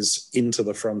services into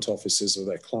the front offices of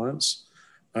their clients.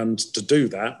 And to do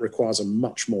that requires a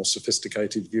much more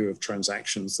sophisticated view of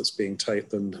transactions that's being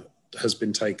than has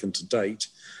been taken to date,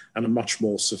 and a much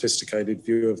more sophisticated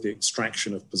view of the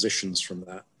extraction of positions from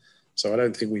that. So I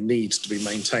don't think we need to be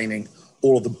maintaining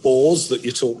all of the bores that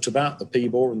you talked about, the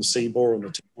P-bore and the C-bore and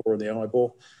the T-bore and the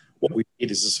I-bore. What we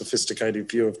need is a sophisticated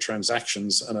view of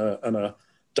transactions and a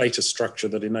data structure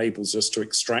that enables us to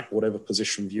extract whatever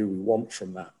position view we want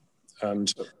from that.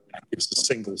 And it's a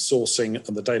single sourcing,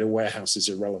 and the data warehouse is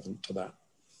irrelevant to that.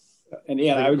 And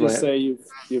Ian, I would just say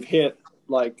you've hit,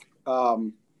 like,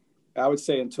 I would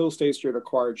say until State Street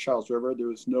acquired Charles River, there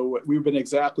was no way, we've been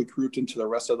exactly grouped into the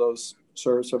rest of those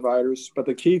service providers. But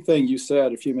the key thing you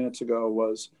said a few minutes ago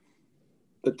was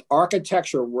the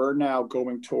architecture we're now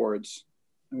going towards,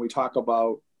 and we talk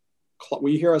about,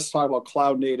 we hear us talk about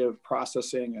cloud native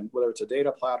processing, and whether it's a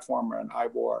data platform or an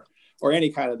IBOR or any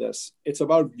kind of this, it's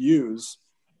about views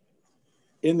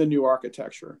in the new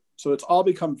architecture. So it's all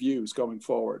become views going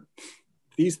forward.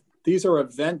 These are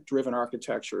event-driven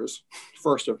architectures,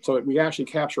 so we actually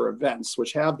capture events,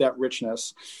 which have that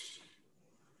richness.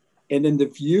 And then the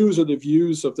views are the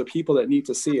views of the people that need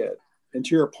to see it. And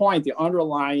to your point, the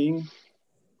underlying,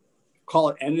 call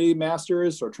it entity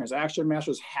masters or transaction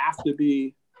masters, have to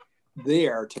be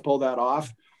there to pull that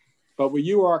off. But what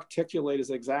you articulate is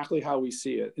exactly how we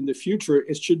see it. In the future,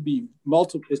 it should be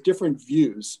it's different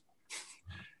views.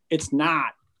 It's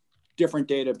not different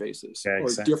databases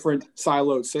or different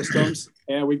siloed systems.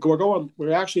 And we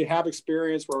actually have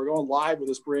experience where we're going live with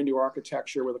this brand new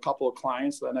architecture with a couple of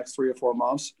clients for the next 3 or 4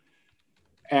 months.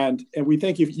 And we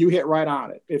think if you hit right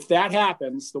on it, if that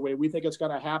happens the way we think it's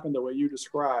going to happen, the way you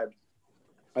described,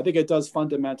 I think it does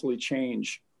fundamentally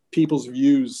change people's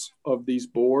views of these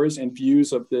boards and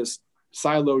views of this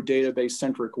siloed database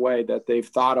centric way that they've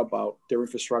thought about their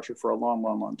infrastructure for a long,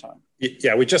 long, long time.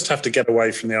 Yeah, we just have to get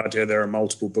away from the idea there are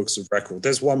multiple books of record.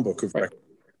 There's one book of record.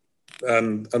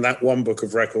 And that one book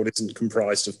of record isn't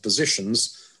comprised of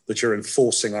positions that you're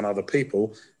enforcing on other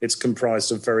people. It's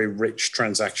comprised of very rich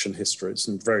transaction histories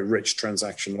and very rich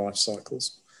transaction life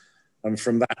cycles. And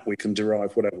from that, we can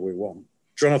derive whatever we want.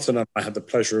 Jonathan and I had the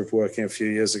pleasure of working a few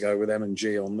years ago with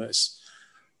M&G on this,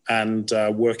 and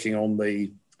working on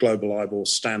the Global IBOR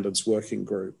Standards Working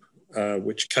Group,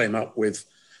 which came up with a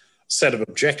set of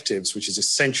objectives, which is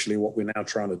essentially what we're now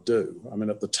trying to do. I mean,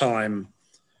 at the time,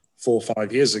 4 or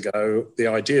 5 years ago, the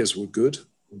ideas were good,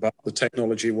 but the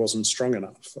technology wasn't strong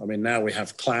enough. I mean, now we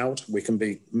have cloud. We can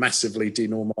be massively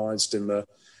denormalized in the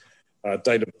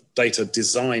data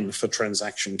design for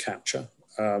transaction capture,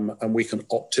 and we can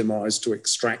optimize to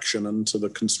extraction and to the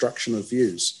construction of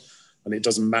views. And it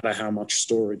doesn't matter how much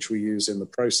storage we use in the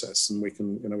process, and we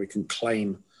can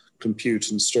claim compute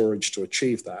and storage to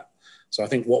achieve that. So I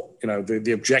think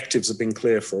the objectives have been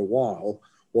clear for a while.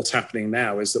 What's happening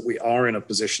now is that we are in a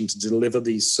position to deliver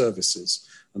these services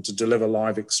and to deliver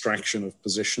live extraction of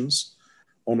positions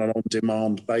on an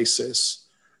on-demand basis.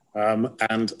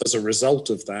 And as a result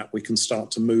of that, we can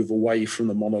start to move away from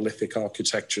the monolithic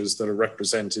architectures that are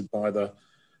represented by the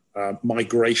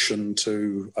migration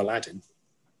to Aladdin.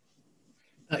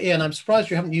 Ian, I'm surprised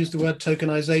you haven't used the word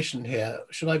tokenization here.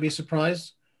 Should I be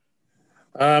surprised?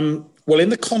 Well, in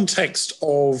the context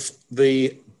of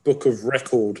the book of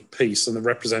record piece and the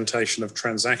representation of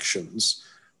transactions,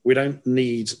 we don't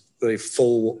need the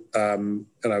full,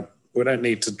 we don't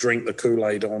need to drink the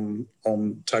Kool-Aid on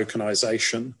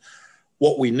tokenization.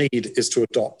 What we need is to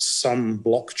adopt some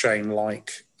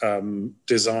blockchain-like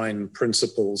design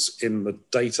principles in the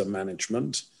data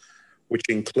management, which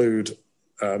include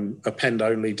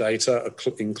append-only data,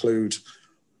 include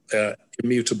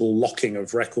immutable locking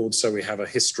of records, so we have a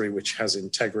history which has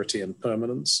integrity and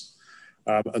permanence,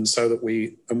 and so that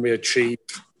we achieve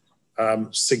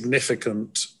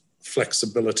significant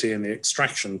flexibility in the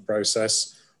extraction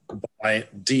process by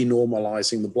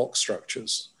denormalizing the block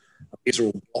structures. These are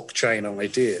all blockchain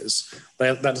ideas.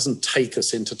 That doesn't take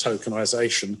us into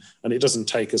tokenization, and it doesn't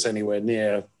take us anywhere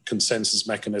near consensus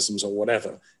mechanisms or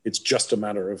whatever. It's just a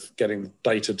matter of getting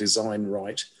data design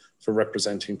right for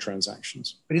representing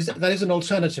transactions. But that is an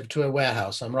alternative to a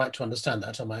warehouse. I'm right to understand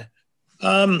that, am I?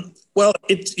 Well,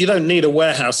 you don't need a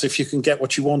warehouse if you can get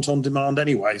what you want on demand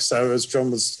anyway. So as John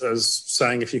was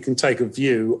saying, if you can take a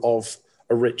view of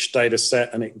a rich data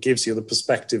set and it gives you the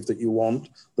perspective that you want,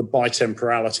 the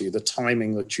bitemporality, the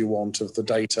timing that you want of the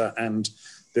data and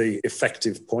the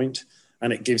effective point,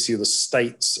 and it gives you the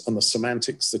states and the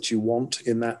semantics that you want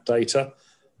in that data,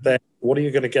 then what are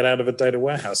you going to get out of a data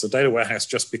warehouse? A data warehouse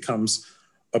just becomes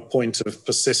a point of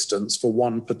persistence for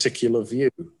one particular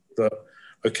view. That,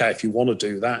 okay, if you want to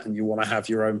do that and you want to have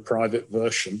your own private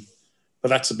version, but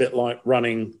that's a bit like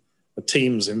running a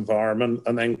Teams environment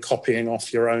and then copying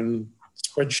off your own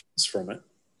spreadsheets from it.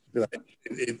 The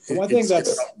one thing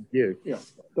that's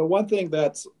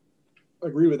I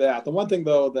agree with that. The one thing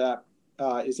though that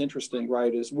is interesting,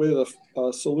 right, is with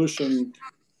a solution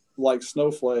like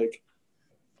Snowflake,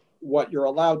 what you're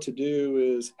allowed to do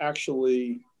is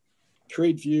actually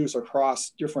create views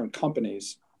across different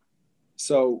companies.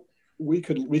 So we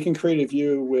can create a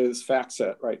view with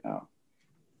FactSet right now,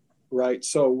 right?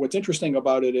 So what's interesting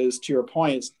about it is, to your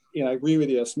point, I agree with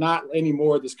you, it's not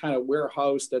anymore this kind of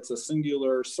warehouse that's a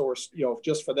singular source,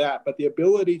 just for that, but the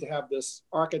ability to have this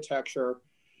architecture,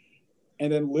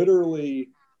 and then literally,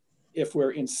 if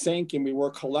we're in sync and we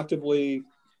work collectively, we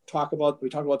talk about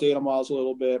data models a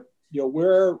little bit.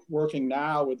 We're working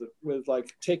now with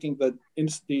like taking the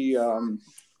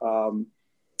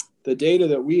data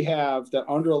that we have that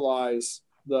underlies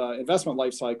the investment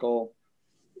lifecycle,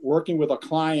 working with a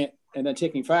client, and then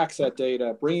taking FactSet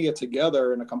data, bringing it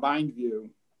together in a combined view,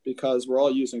 because we're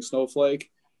all using Snowflake.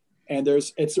 And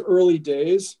it's early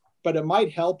days, but it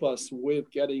might help us with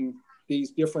getting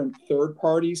these different third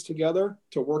parties together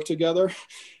to work together.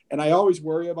 And I always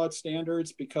worry about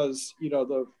standards because,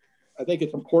 I think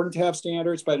it's important to have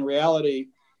standards, but in reality,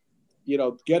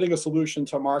 getting a solution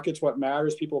to market's what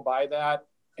matters. People buy that,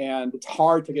 and it's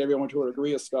hard to get everyone to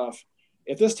agree with stuff.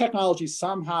 If this technology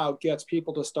somehow gets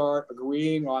people to start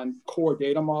agreeing on core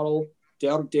data models,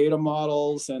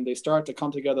 and they start to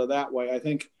come together that way, I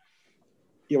think,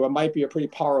 it might be a pretty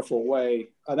powerful way.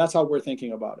 That's how we're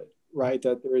thinking about it, right?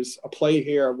 That there is a play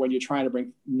here when you're trying to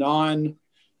bring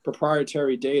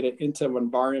non-proprietary data into an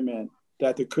environment,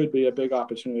 that there could be a big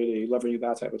opportunity leveraging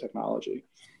that type of technology.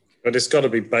 But it's got to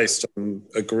be based on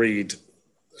agreed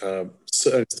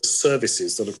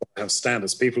services that have got to have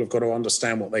standards. People have got to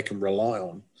understand what they can rely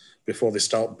on before they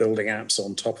start building apps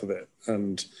on top of it.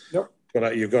 And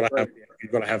you've got to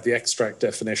have the extract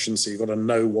definition, so you've got to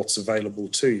know what's available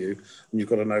to you, and you've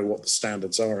got to know what the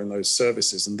standards are in those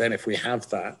services. And then if we have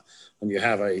that, and you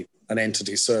have an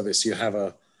entity service, you have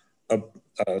a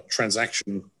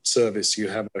transaction service, you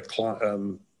have a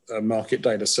market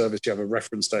data service, you have a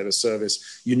reference data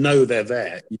service, they're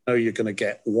there. You're going to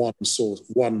get one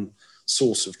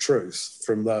source of truth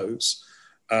from those.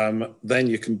 Then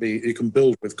you can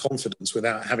build with confidence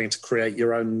without having to create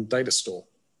your own data store,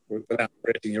 without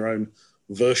creating your own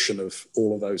version of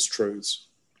all of those truths.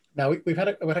 Now, we've had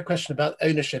a question about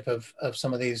ownership of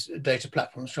some of these data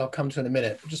platforms, which I'll come to in a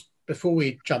minute. Just before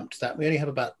we jump to that, we only have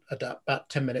about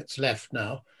 10 minutes left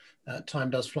now. Time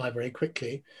does fly very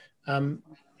quickly.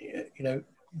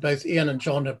 Both Ian and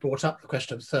John have brought up the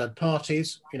question of third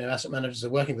parties. Asset managers are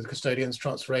working with custodians,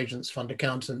 transfer agents, fund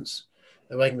accountants.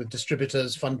 They're working with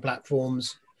distributors, fund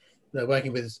platforms. They're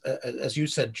working with, as you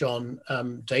said, John,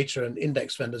 data and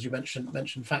index vendors. You mentioned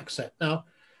FactSet. Now,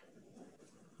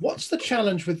 what's the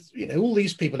challenge with, all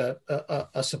these people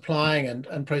are supplying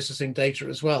and processing data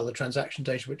as well, the transaction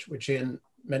data, which Ian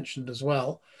mentioned as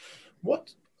well.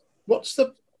 What's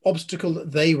the obstacle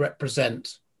that they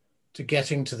represent to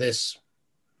getting to this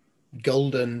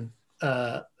golden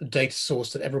data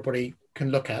source that everybody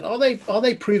can look at. Are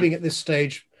they proving at this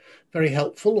stage very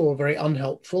helpful or very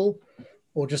unhelpful,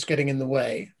 or just getting in the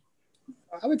way?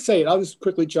 I would say, I'll just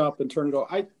quickly jump and turn it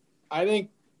over. I think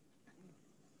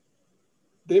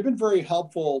they've been very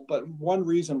helpful, but one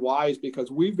reason why is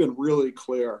because we've been really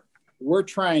clear. We're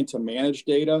trying to manage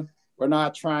data. We're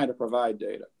not trying to provide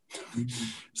data. Mm-hmm.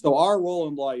 So our role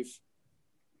in life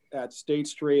at State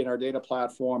Street and our data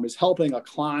platform is helping a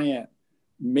client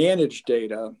manage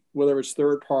data, whether it's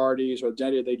third parties or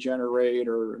data they generate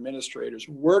or administrators.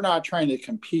 We're not trying to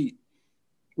compete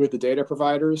with the data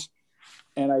providers.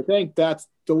 And I think that's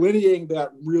delineating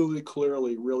that really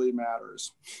clearly really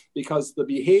matters, because the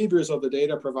behaviors of the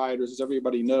data providers, as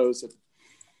everybody knows, it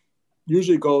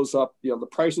usually goes up, the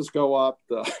prices go up,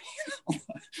 the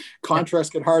contracts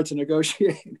get hard to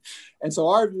negotiate. And so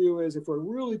our view is, if we're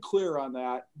really clear on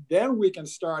that, then we can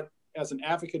start as an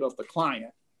advocate of the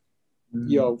client.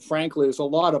 Mm-hmm. Frankly, there's a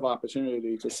lot of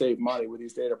opportunity to save money with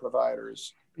these data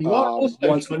providers. You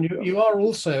are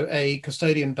also a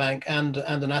custodian bank and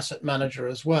an asset manager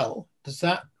as well. Does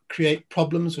that create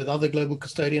problems with other global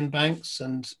custodian banks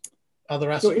and other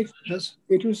asset managers?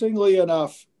 Interestingly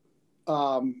enough,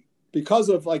 because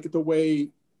of the way,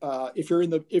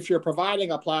 if you're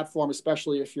providing a platform,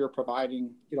 especially if you're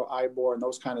providing IBOR and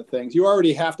those kind of things, you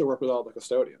already have to work with all the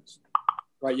custodians,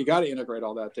 right? You got to integrate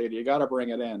all that data. You got to bring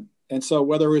it in. And so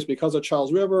whether it's because of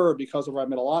Charles River or because of our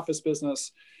middle office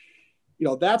business,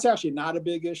 that's actually not a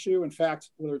big issue. In fact,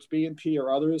 whether it's BNP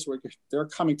or others, they're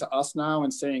coming to us now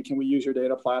and saying, can we use your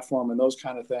data platform and those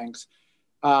kind of things.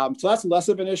 So that's less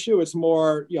of an issue. It's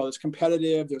more, it's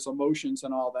competitive, there's emotions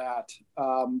and all that.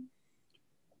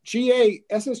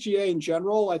 SSGA in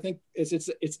general, I think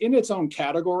it's in its own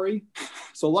category.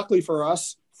 So luckily for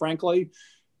us, frankly,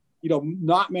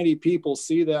 not many people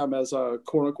see them as a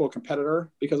quote unquote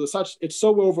competitor, because it's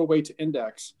so overweight to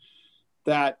index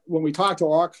that when we talk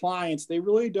to our clients, they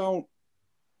really don't,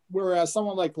 whereas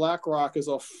someone like BlackRock is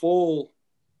a full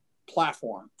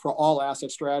platform for all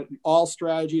all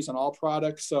strategies and all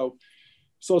products.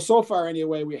 So far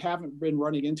anyway, we haven't been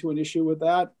running into an issue with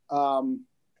that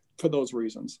for those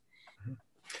reasons.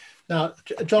 Now,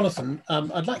 Jonathan,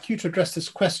 I'd like you to address this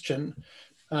question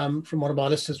from one of our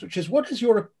listeners, which is, what is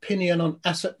your opinion on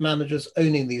asset managers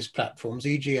owning these platforms,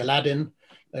 e.g. Aladdin,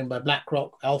 owned by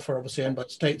BlackRock, Alpha, obviously owned by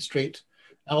State Street,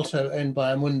 Alto, owned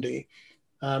by Amundi?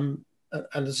 And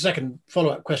the second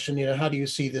follow-up question, how do you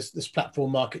see this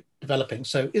platform market developing?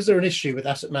 So is there an issue with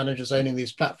asset managers owning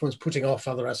these platforms, putting off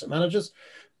other asset managers?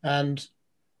 And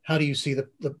how do you see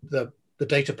the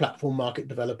data platform market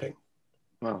developing?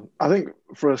 Well, I think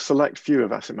for a select few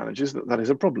of asset managers, that is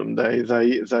a problem. They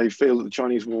feel that the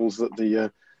Chinese walls that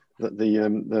the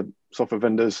software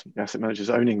vendors, the asset managers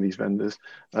owning these vendors,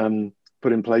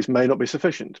 put in place may not be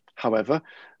sufficient. However,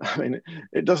 I mean,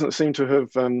 it doesn't seem to have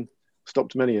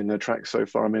stopped many in their tracks so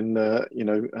far. I mean,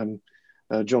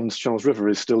 Charles River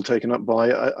is still taken up by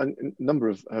a number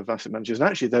of asset managers, and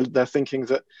actually they're thinking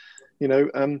that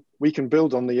we can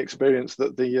build on the experience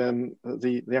that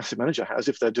the asset manager has,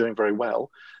 if they're doing very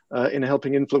well, in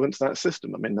helping influence that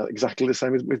system. I mean, exactly the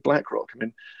same with BlackRock. I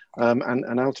mean,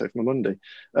 and Alto from Amundi.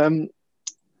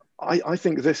 I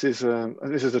think this is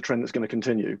a trend that's going to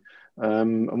continue,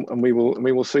 and we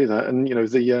will see that. And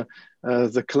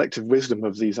the collective wisdom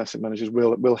of these asset managers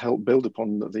will help build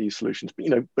upon these solutions.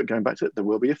 But going back to it, there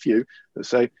will be a few that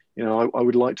say, I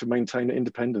would like to maintain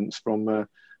independence from a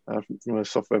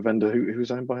software vendor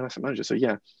who's owned by an asset manager. So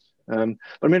yeah. But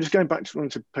I mean, just going back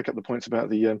to pick up the points about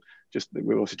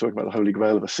we're also talking about the holy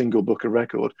grail of a single book of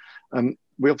record.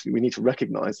 We need to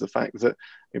recognise the fact that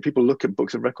people look at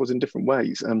books of records in different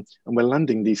ways, and we're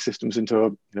landing these systems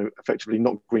into effectively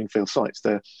not greenfield sites.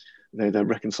 They're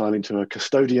reconciling to a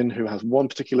custodian who has one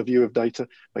particular view of data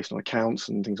based on accounts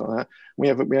and things like that. We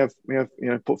have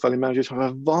portfolio managers who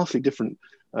have a vastly different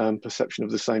perception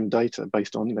of the same data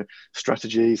based on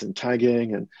strategies and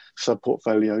tagging and sub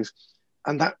portfolios,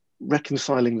 and that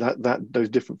reconciling those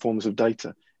different forms of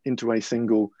data into a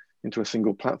single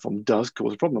platform does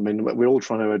cause a problem. I mean, we're all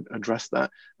trying to address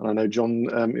that, and I know John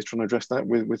is trying to address that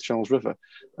with Charles River,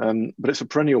 but it's a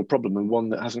perennial problem and one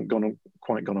that hasn't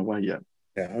quite gone away yet.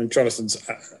 Yeah, I mean, Jonathan's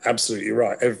absolutely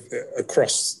right.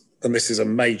 And this is a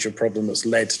major problem that's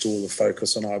led to all the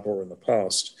focus on IBOR in the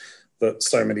past, that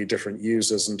so many different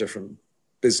users and different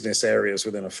business areas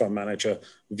within a fund manager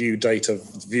view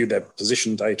their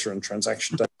position data and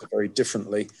transaction data very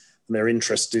differently, and they're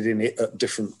interested in it at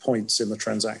different points in the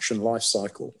transaction life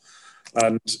cycle.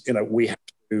 And we have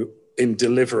to, in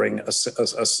delivering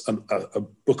a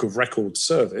book of record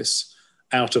service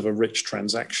out of a rich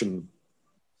transaction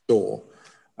store,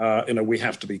 we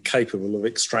have to be capable of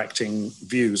extracting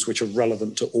views which are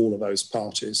relevant to all of those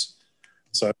parties.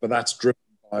 So, but that's driven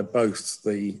by both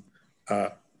the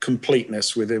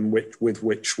completeness with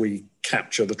which we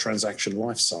capture the transaction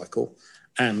life cycle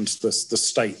and the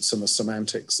states and the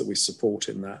semantics that we support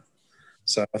in that.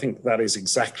 So I think that is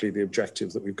exactly the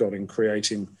objective that we've got in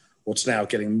creating what's now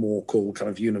getting more called kind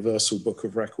of universal book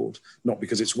of record, not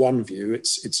because it's one view,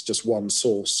 it's just one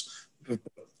source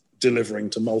delivering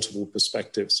to multiple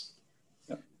perspectives.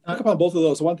 Yeah. Talk about both of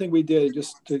those. One thing we did,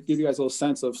 just to give you guys a little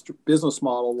sense of business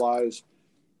model wise,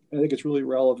 I think it's really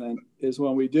relevant, is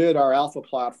when we did our alpha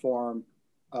platform,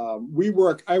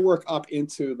 I work up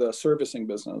into the servicing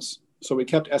business. So we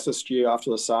kept SSG off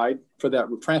to the side for that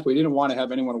transfer. We didn't want to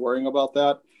have anyone worrying about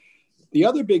that. The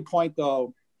other big point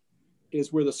though,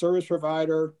 is we're the service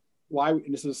provider. Why,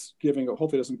 and this is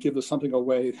hopefully doesn't give us something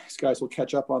away. These guys will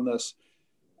catch up on this.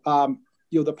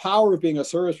 The power of being a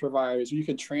service provider is you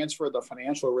can transfer the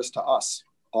financial risk to us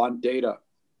on data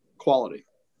quality,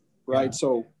 right? Yeah.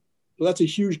 So that's a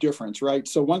huge difference, right?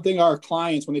 So one thing our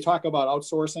clients, when they talk about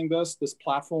outsourcing this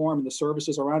platform and the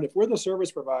services around it, if we're the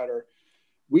service provider,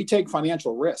 we take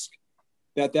financial risk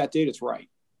that data is right.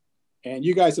 And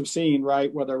you guys have seen,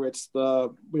 right, whether it's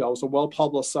it was a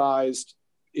well-publicized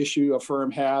issue a firm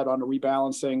had on a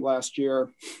rebalancing last year,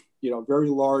 very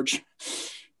large,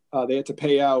 they had to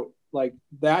pay out. Like,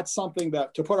 that's something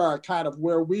that, to put our kind of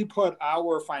where we put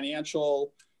our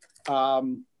financial,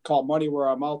 called money where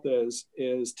our mouth is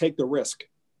take the risk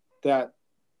that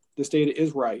this data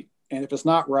is right. And if it's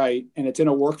not right, and it's in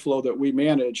a workflow that we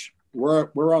manage,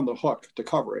 we're on the hook to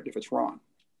cover it if it's wrong.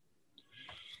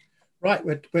 Right,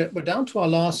 we're down to our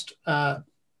last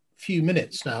few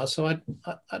minutes now, so I'd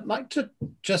like to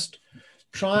just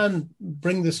try and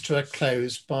bring this to a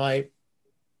close by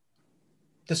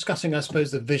discussing, I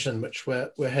suppose, the vision which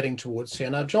we're heading towards here.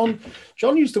 Now, John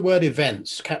used the word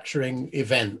events, capturing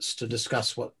events to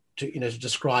discuss to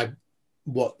describe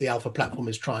what the Alpha platform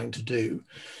is trying to do,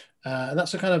 and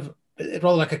that's a kind of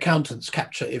rather like accountants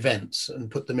capture events and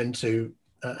put them into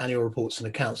annual reports and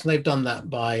accounts, and they've done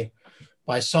that by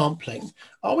sampling.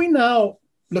 Are we now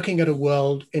looking at a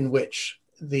world in which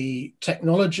the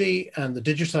technology and the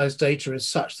digitized data is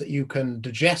such that you can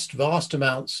digest vast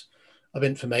amounts of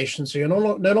information? So you're no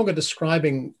longer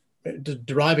deriving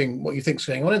what you think is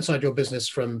going on inside your business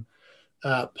from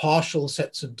partial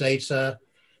sets of data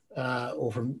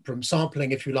or from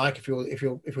sampling, if you like, if you're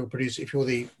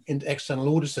the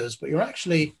external auditors, but you're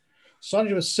actually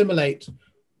starting to assimilate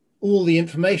all the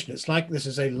information. It's like this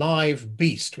is a live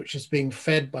beast which is being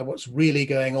fed by what's really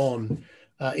going on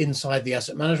inside the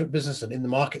asset management business and in the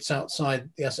markets outside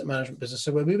the asset management business.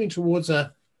 So we're moving towards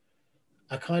a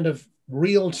kind of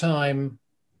real-time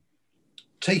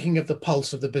taking of the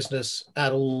pulse of the business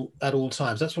at all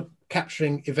times. That's what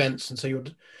capturing events. And so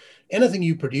anything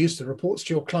you produce, the reports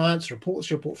to your clients, reports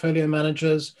to your portfolio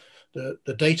managers,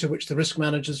 the data which the risk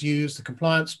managers use, the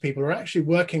compliance people are actually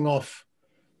working off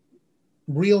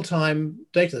real-time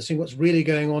data. They're seeing what's really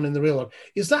going on in the real world.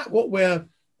 Is that what we're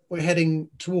heading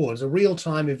towards, a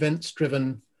real-time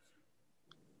events-driven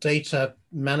data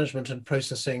management and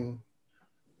processing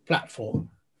platform?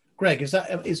 Greg,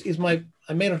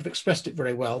 I may not have expressed it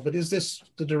very well, but is this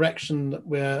the direction that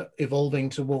we're evolving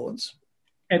towards?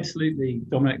 Absolutely,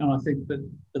 Dominic. And I think that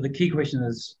the key question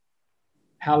is,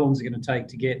 how long is it going to take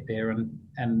to get there,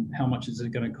 and how much is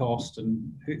it going to cost,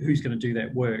 and who's going to do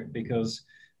that work? Because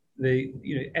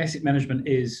asset management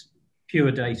is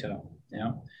pure data,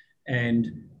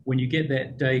 and when you get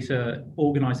that data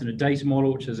organized in a data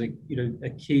model, which is a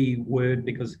key word,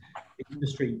 because the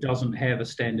industry doesn't have a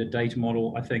standard data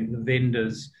model. I think the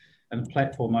vendors and the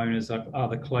platform owners are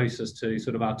the closest to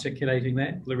sort of articulating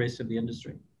that for the rest of the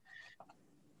industry.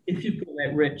 If you've got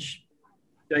that rich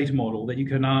data model that you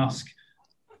can ask,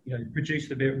 produce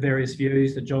the various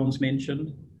views that John's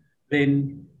mentioned,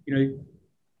 then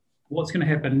what's going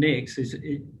to happen next is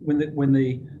when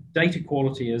the data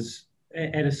quality is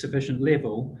at a sufficient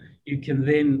level, you can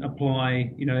then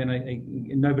apply,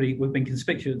 we've been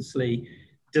conspicuously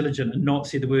diligent and not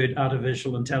said the word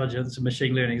artificial intelligence and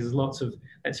machine learning. There's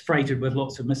that's freighted with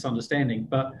lots of misunderstanding.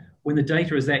 But when the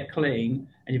data is that clean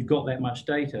and you've got that much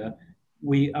data,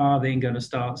 we are then going to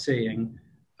start seeing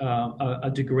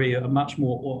a much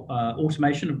more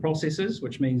automation of processes,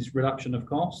 which means reduction of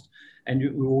cost. And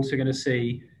we're also going to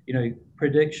see,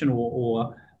 prediction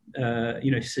or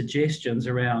suggestions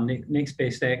around next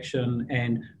best action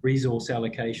and resource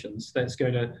allocations. That's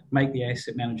going to make the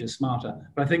asset managers smarter.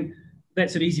 But I think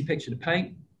that's an easy picture to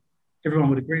paint. Everyone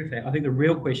would agree with that. I think the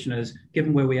real question is,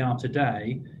 given where we are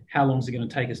today, how long is it going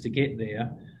to take us to get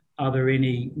there? Are there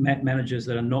any managers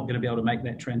that are not going to be able to make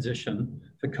that transition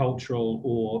for cultural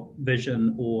or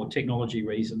vision or technology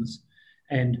reasons?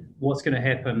 And what's going to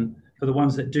happen for the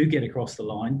ones that do get across the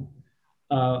line?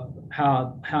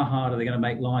 How hard are they going to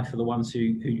make life for the ones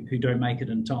who don't make it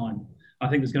in time? I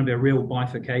think there's going to be a real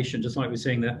bifurcation, just like we're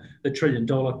seeing the $1 trillion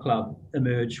club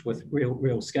emerge with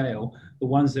real scale. The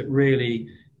ones that really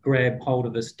grab hold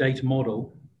of this data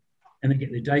model and then get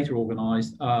their data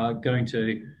organised are going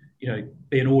to,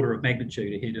 be an order of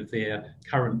magnitude ahead of their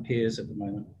current peers at the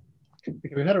moment.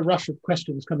 We've had a rush of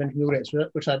questions come in from the audience,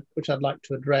 which I'd like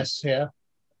to address here.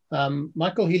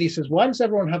 Michael Healy says, why does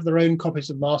everyone have their own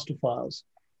copies of master files?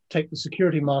 Take the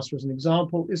security master as an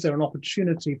example. Is there an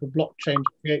opportunity for blockchain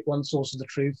to create one source of the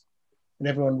truth and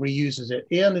everyone reuses it?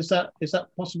 Ian, is that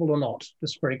possible or not?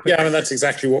 Just very quickly. Yeah, I mean, that's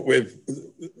exactly what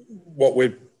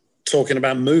we're talking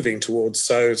about moving towards.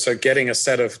 So getting a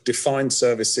set of defined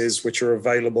services which are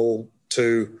available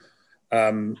to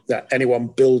anyone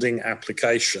building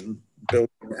application, building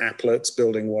applets,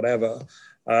 building whatever.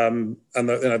 And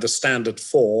the standard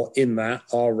for in that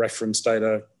are reference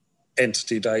data,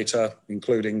 entity data,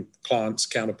 including clients,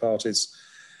 counterparties,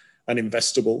 and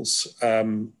investables.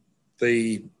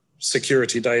 The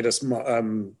security data,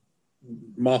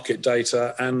 market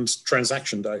data, and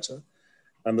transaction data.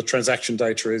 And the transaction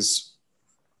data is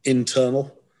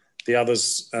internal. The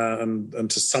others, and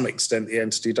to some extent, the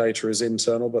entity data is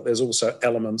internal, but there's also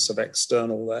elements of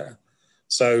external there.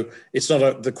 So it's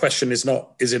not the question is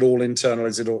not, is it all internal?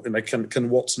 Is it all, can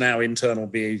what's now internal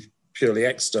be purely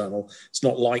external? It's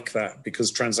not like that,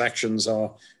 because transactions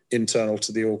are internal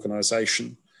to the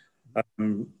organization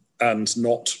and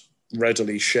not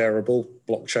readily shareable,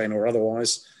 blockchain or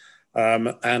otherwise.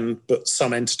 But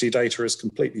some entity data is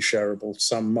completely shareable.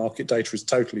 Some market data is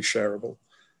totally shareable.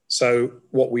 So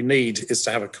what we need is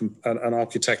to have an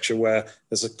architecture where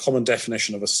there's a common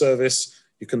definition of a service.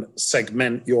 You can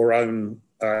segment your own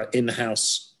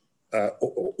in-house,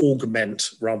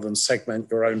 augment rather than segment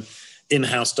your own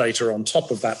in-house data on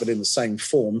top of that, but in the same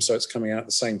form, so it's coming out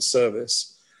the same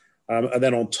service. And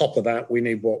then on top of that, we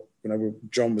need what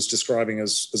John was describing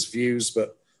as views,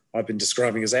 but I've been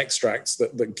describing as extracts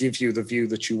that give you the view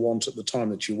that you want at the time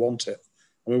that you want it.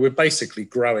 I mean, we're basically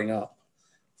growing up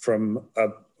from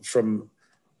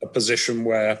a position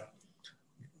where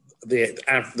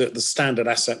the standard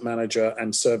asset manager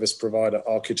and service provider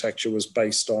architecture was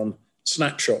based on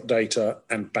snapshot data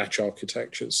and batch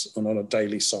architectures and on a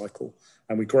daily cycle.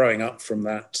 And we're growing up from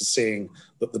that to seeing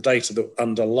that the data that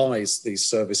underlies these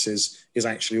services is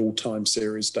actually all time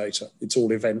series data. It's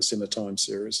all events in a time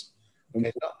series.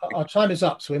 Okay, our time is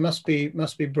up, so we must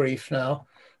be brief now.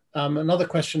 Another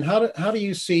question, how do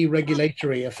you see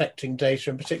regulatory affecting data,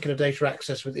 in particular data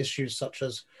access with issues such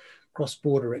as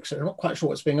cross-border, etc.? I'm not quite sure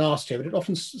what's being asked here, but it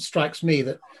often strikes me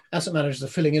that asset managers are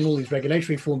filling in all these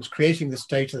regulatory forms, creating this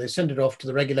data, they send it off to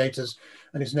the regulators,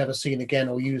 and it's never seen again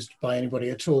or used by anybody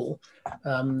at all.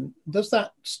 Does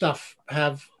that stuff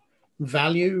have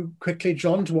value, quickly,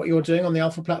 John, to what you're doing on the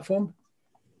Alpha platform?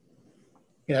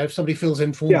 If somebody fills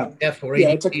in forms, therefore,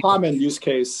 it's a common use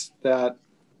case that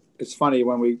it's funny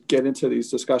when we get into these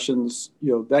discussions,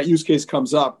 that use case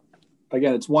comes up.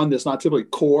 Again, it's one that's not typically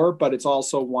core, but it's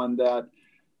also one that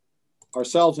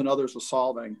ourselves and others are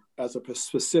solving as a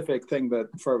specific thing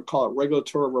call it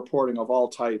regulatory reporting of all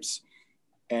types.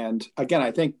 And again,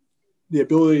 I think the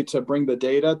ability to bring the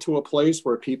data to a place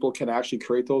where people can actually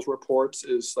create those reports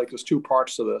is like, there's two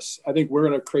parts to this. I think we're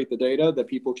going to create the data that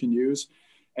people can use.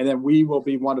 And then we will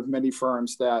be one of many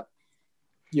firms that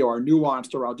are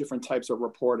nuanced around different types of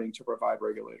reporting to provide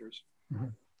regulators. Mm-hmm.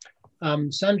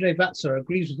 Sanjay Vatsa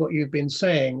agrees with what you've been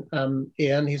saying,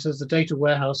 Ian. He says the data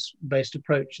warehouse-based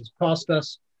approach is past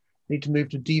us. Need to move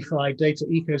to DeFi. Data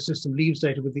ecosystem leaves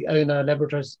data with the owner,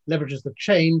 leverages the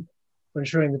chain for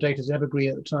ensuring the data is evergreen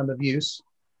at the time of use.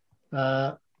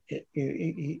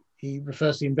 He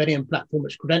refers to the embedding platform,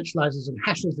 which credentializes and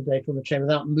hashes the data on the chain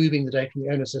without moving the data from the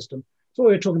owner system. So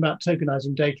we're talking about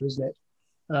tokenizing data, isn't it?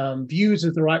 Views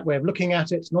is the right way of looking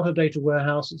at it. It's not a data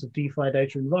warehouse, it's a DeFi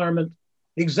data environment.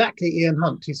 Exactly, Ian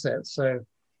Hunt, he says. So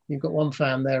you've got one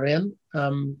fan there, Ian.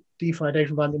 DeFi data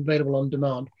environment available on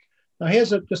demand. Now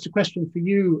here's just a question for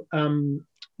you,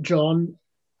 John.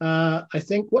 I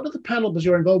think, what do the panel, because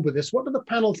you're involved with this, what do the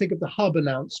panel think of the hub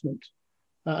announcement?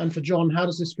 And for John, how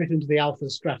does this fit into the Alpha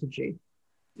strategy?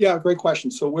 Yeah, great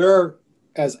question. So we're,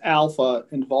 as Alpha,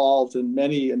 involved in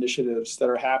many initiatives that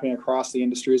are happening across the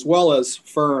industry, as well as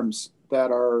firms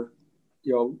that are,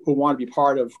 who want to be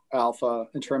part of Alpha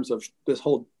in terms of this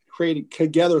whole creating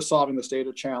together, solving this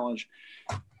data challenge.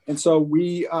 And so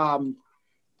we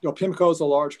PIMCO is a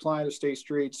large client of State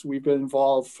Street's. We've been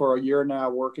involved for a year now,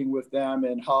 working with them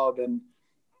and Hub and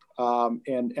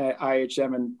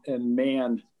IHM and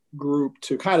MAN group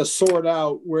to kind of sort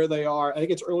out where they are. I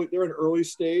think it's early. They're an early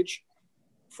stage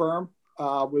firm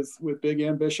with big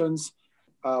ambitions.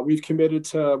 We've committed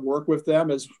to work with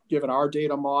them as given our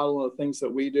data model and the things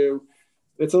that we do.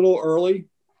 It's a little early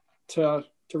to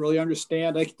really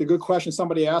understand. I think the good question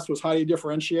somebody asked was, how do you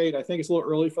differentiate? I think it's a little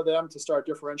early for them to start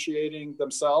differentiating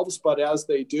themselves, but as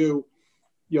they do,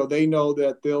 they know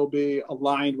that they'll be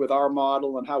aligned with our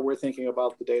model and how we're thinking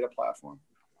about the data platform.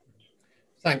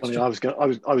 Thanks. I was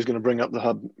going to bring up the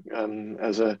Hub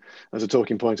as a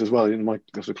talking point as well in my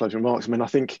closing remarks. I mean, I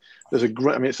think there's a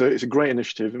great. I mean, it's a great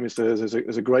initiative. I mean,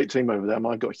 there's a great team over there.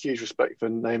 I've got huge respect for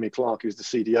Naomi Clark, who's the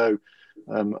CDO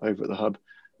over at the Hub.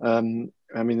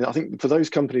 I mean, I think for those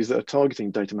companies that are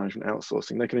targeting data management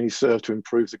outsourcing, they can only serve to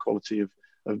improve the quality of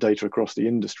data across the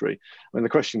industry. I mean, the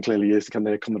question clearly is, can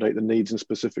they accommodate the needs and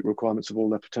specific requirements of all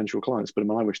their potential clients? But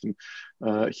I wish them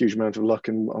a huge amount of luck,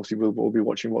 and obviously we'll be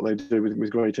watching what they do with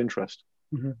great interest.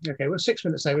 Mm-hmm. Okay, we're 6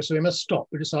 minutes over, so we must stop.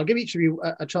 I'll give each of you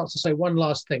a chance to say one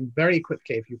last thing very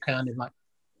quickly, if you can, in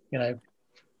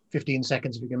 15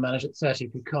 seconds if you can manage it, 30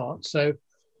 if you can't. So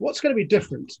what's going to be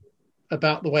different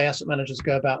about the way asset managers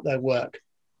go about their work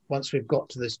once we've got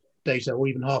to this data, or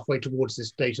even halfway towards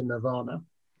this data nirvana?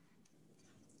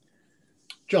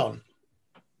 John.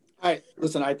 I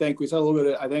think we said a little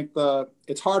bit. I think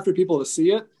it's hard for people to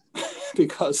see it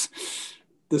because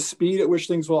the speed at which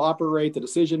things will operate, the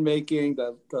decision making,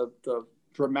 the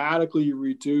dramatically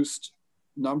reduced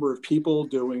number of people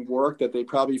doing work that they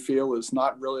probably feel is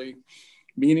not really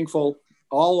meaningful,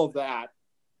 all of that.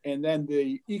 And then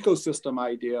the ecosystem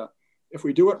idea. If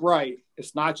we do it right,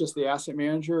 it's not just the asset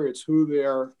manager, it's who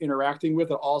they're interacting with.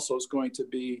 It also is going to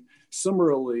be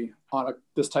similarly on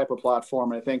this type of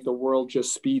platform. And I think the world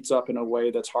just speeds up in a way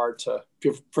that's hard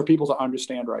for people to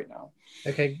understand right now.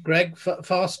 Okay, Greg,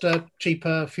 faster,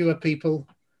 cheaper, fewer people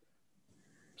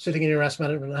sitting in your asset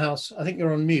management house. I think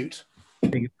you're on mute.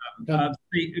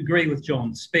 Agree with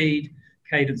John. Speed,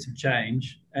 cadence of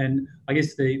change. And I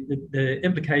guess the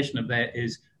implication of that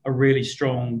is a really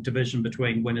strong division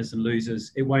between winners and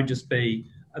losers. It won't just be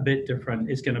a bit different.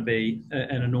 It's going to be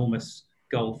an enormous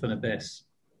gulf and abyss.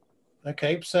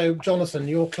 Okay, so Jonathan,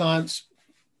 your clients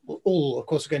all, of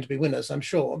course, are going to be winners, I'm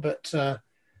sure. But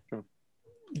Sure.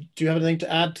 Do you have anything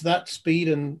to add to that, speed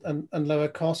and lower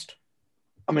cost?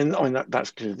 I mean that's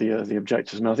clearly the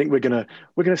objectives. I mean, I think we're going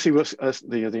to see what's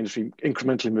the industry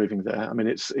incrementally moving there. I mean,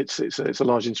 it's a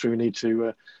large industry. We need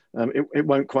to. It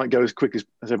won't quite go as quick as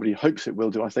everybody hopes it will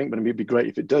do, I think, but it'd be great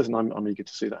if it does, and I'm eager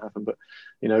to see that happen. But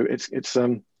it's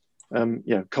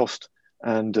cost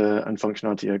and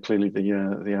functionality are clearly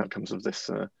the outcomes of this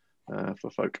for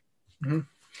folk. Mm-hmm.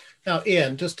 Now,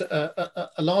 Ian, just a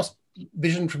last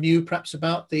vision from you, perhaps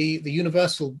about the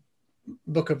universal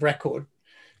book of record.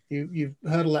 You've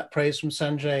heard all that praise from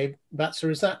Sanjay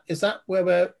Vatsa. Is that where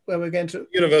we're going to?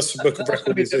 Universal book of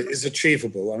record is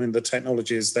achievable. I mean, the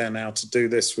technology is there now to do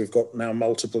this. We've got now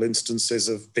multiple instances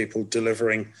of people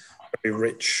delivering very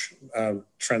rich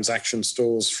transaction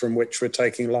stores from which we're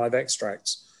taking live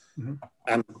extracts, mm-hmm.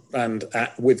 and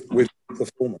with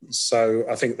performance. So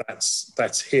I think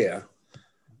that's here.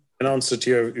 In answer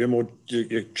to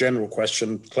your general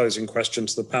question, closing question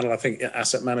to the panel, I think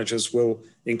asset managers will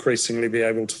increasingly be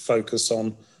able to focus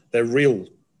on their real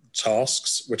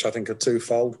tasks, which I think are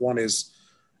twofold. One is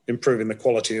improving the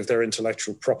quality of their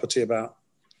intellectual property about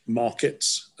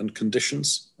markets and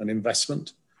conditions and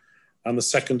investment. And the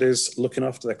second is looking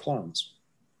after their clients.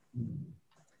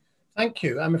 Thank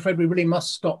you. I'm afraid we really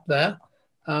must stop there.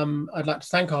 I'd like to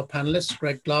thank our panellists,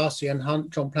 Greg Glass, Ian Hunt,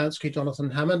 John Plansky, Jonathan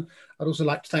Hammond. I'd also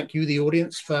like to thank you, the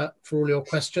audience, for all your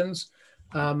questions.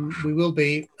 We will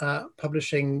be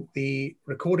publishing the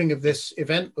recording of this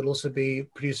event. We'll also be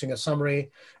producing a summary,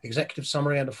 executive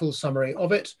summary, and a full summary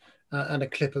of it, and a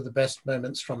clip of the best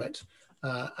moments from it.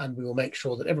 And we will make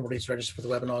sure that everybody who's registered for the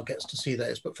webinar gets to see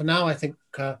those. But for now, I think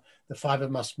the five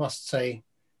of us must say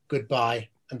goodbye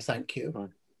and thank you.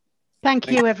 Thank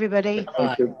you, everybody.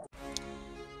 Bye.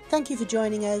 Thank you for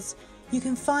joining us. You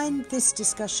can find this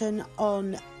discussion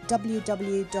on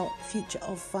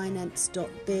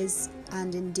www.futureoffinance.biz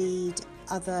and indeed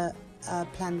other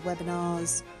planned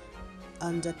webinars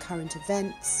under current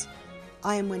events.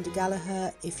 I am Wendy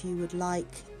Gallagher. If you would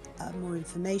like more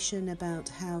information about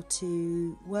how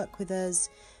to work with us,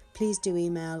 please do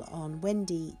email on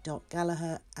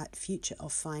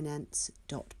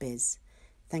wendy.gallagher@futureoffinance.biz.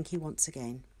 Thank you once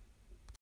again.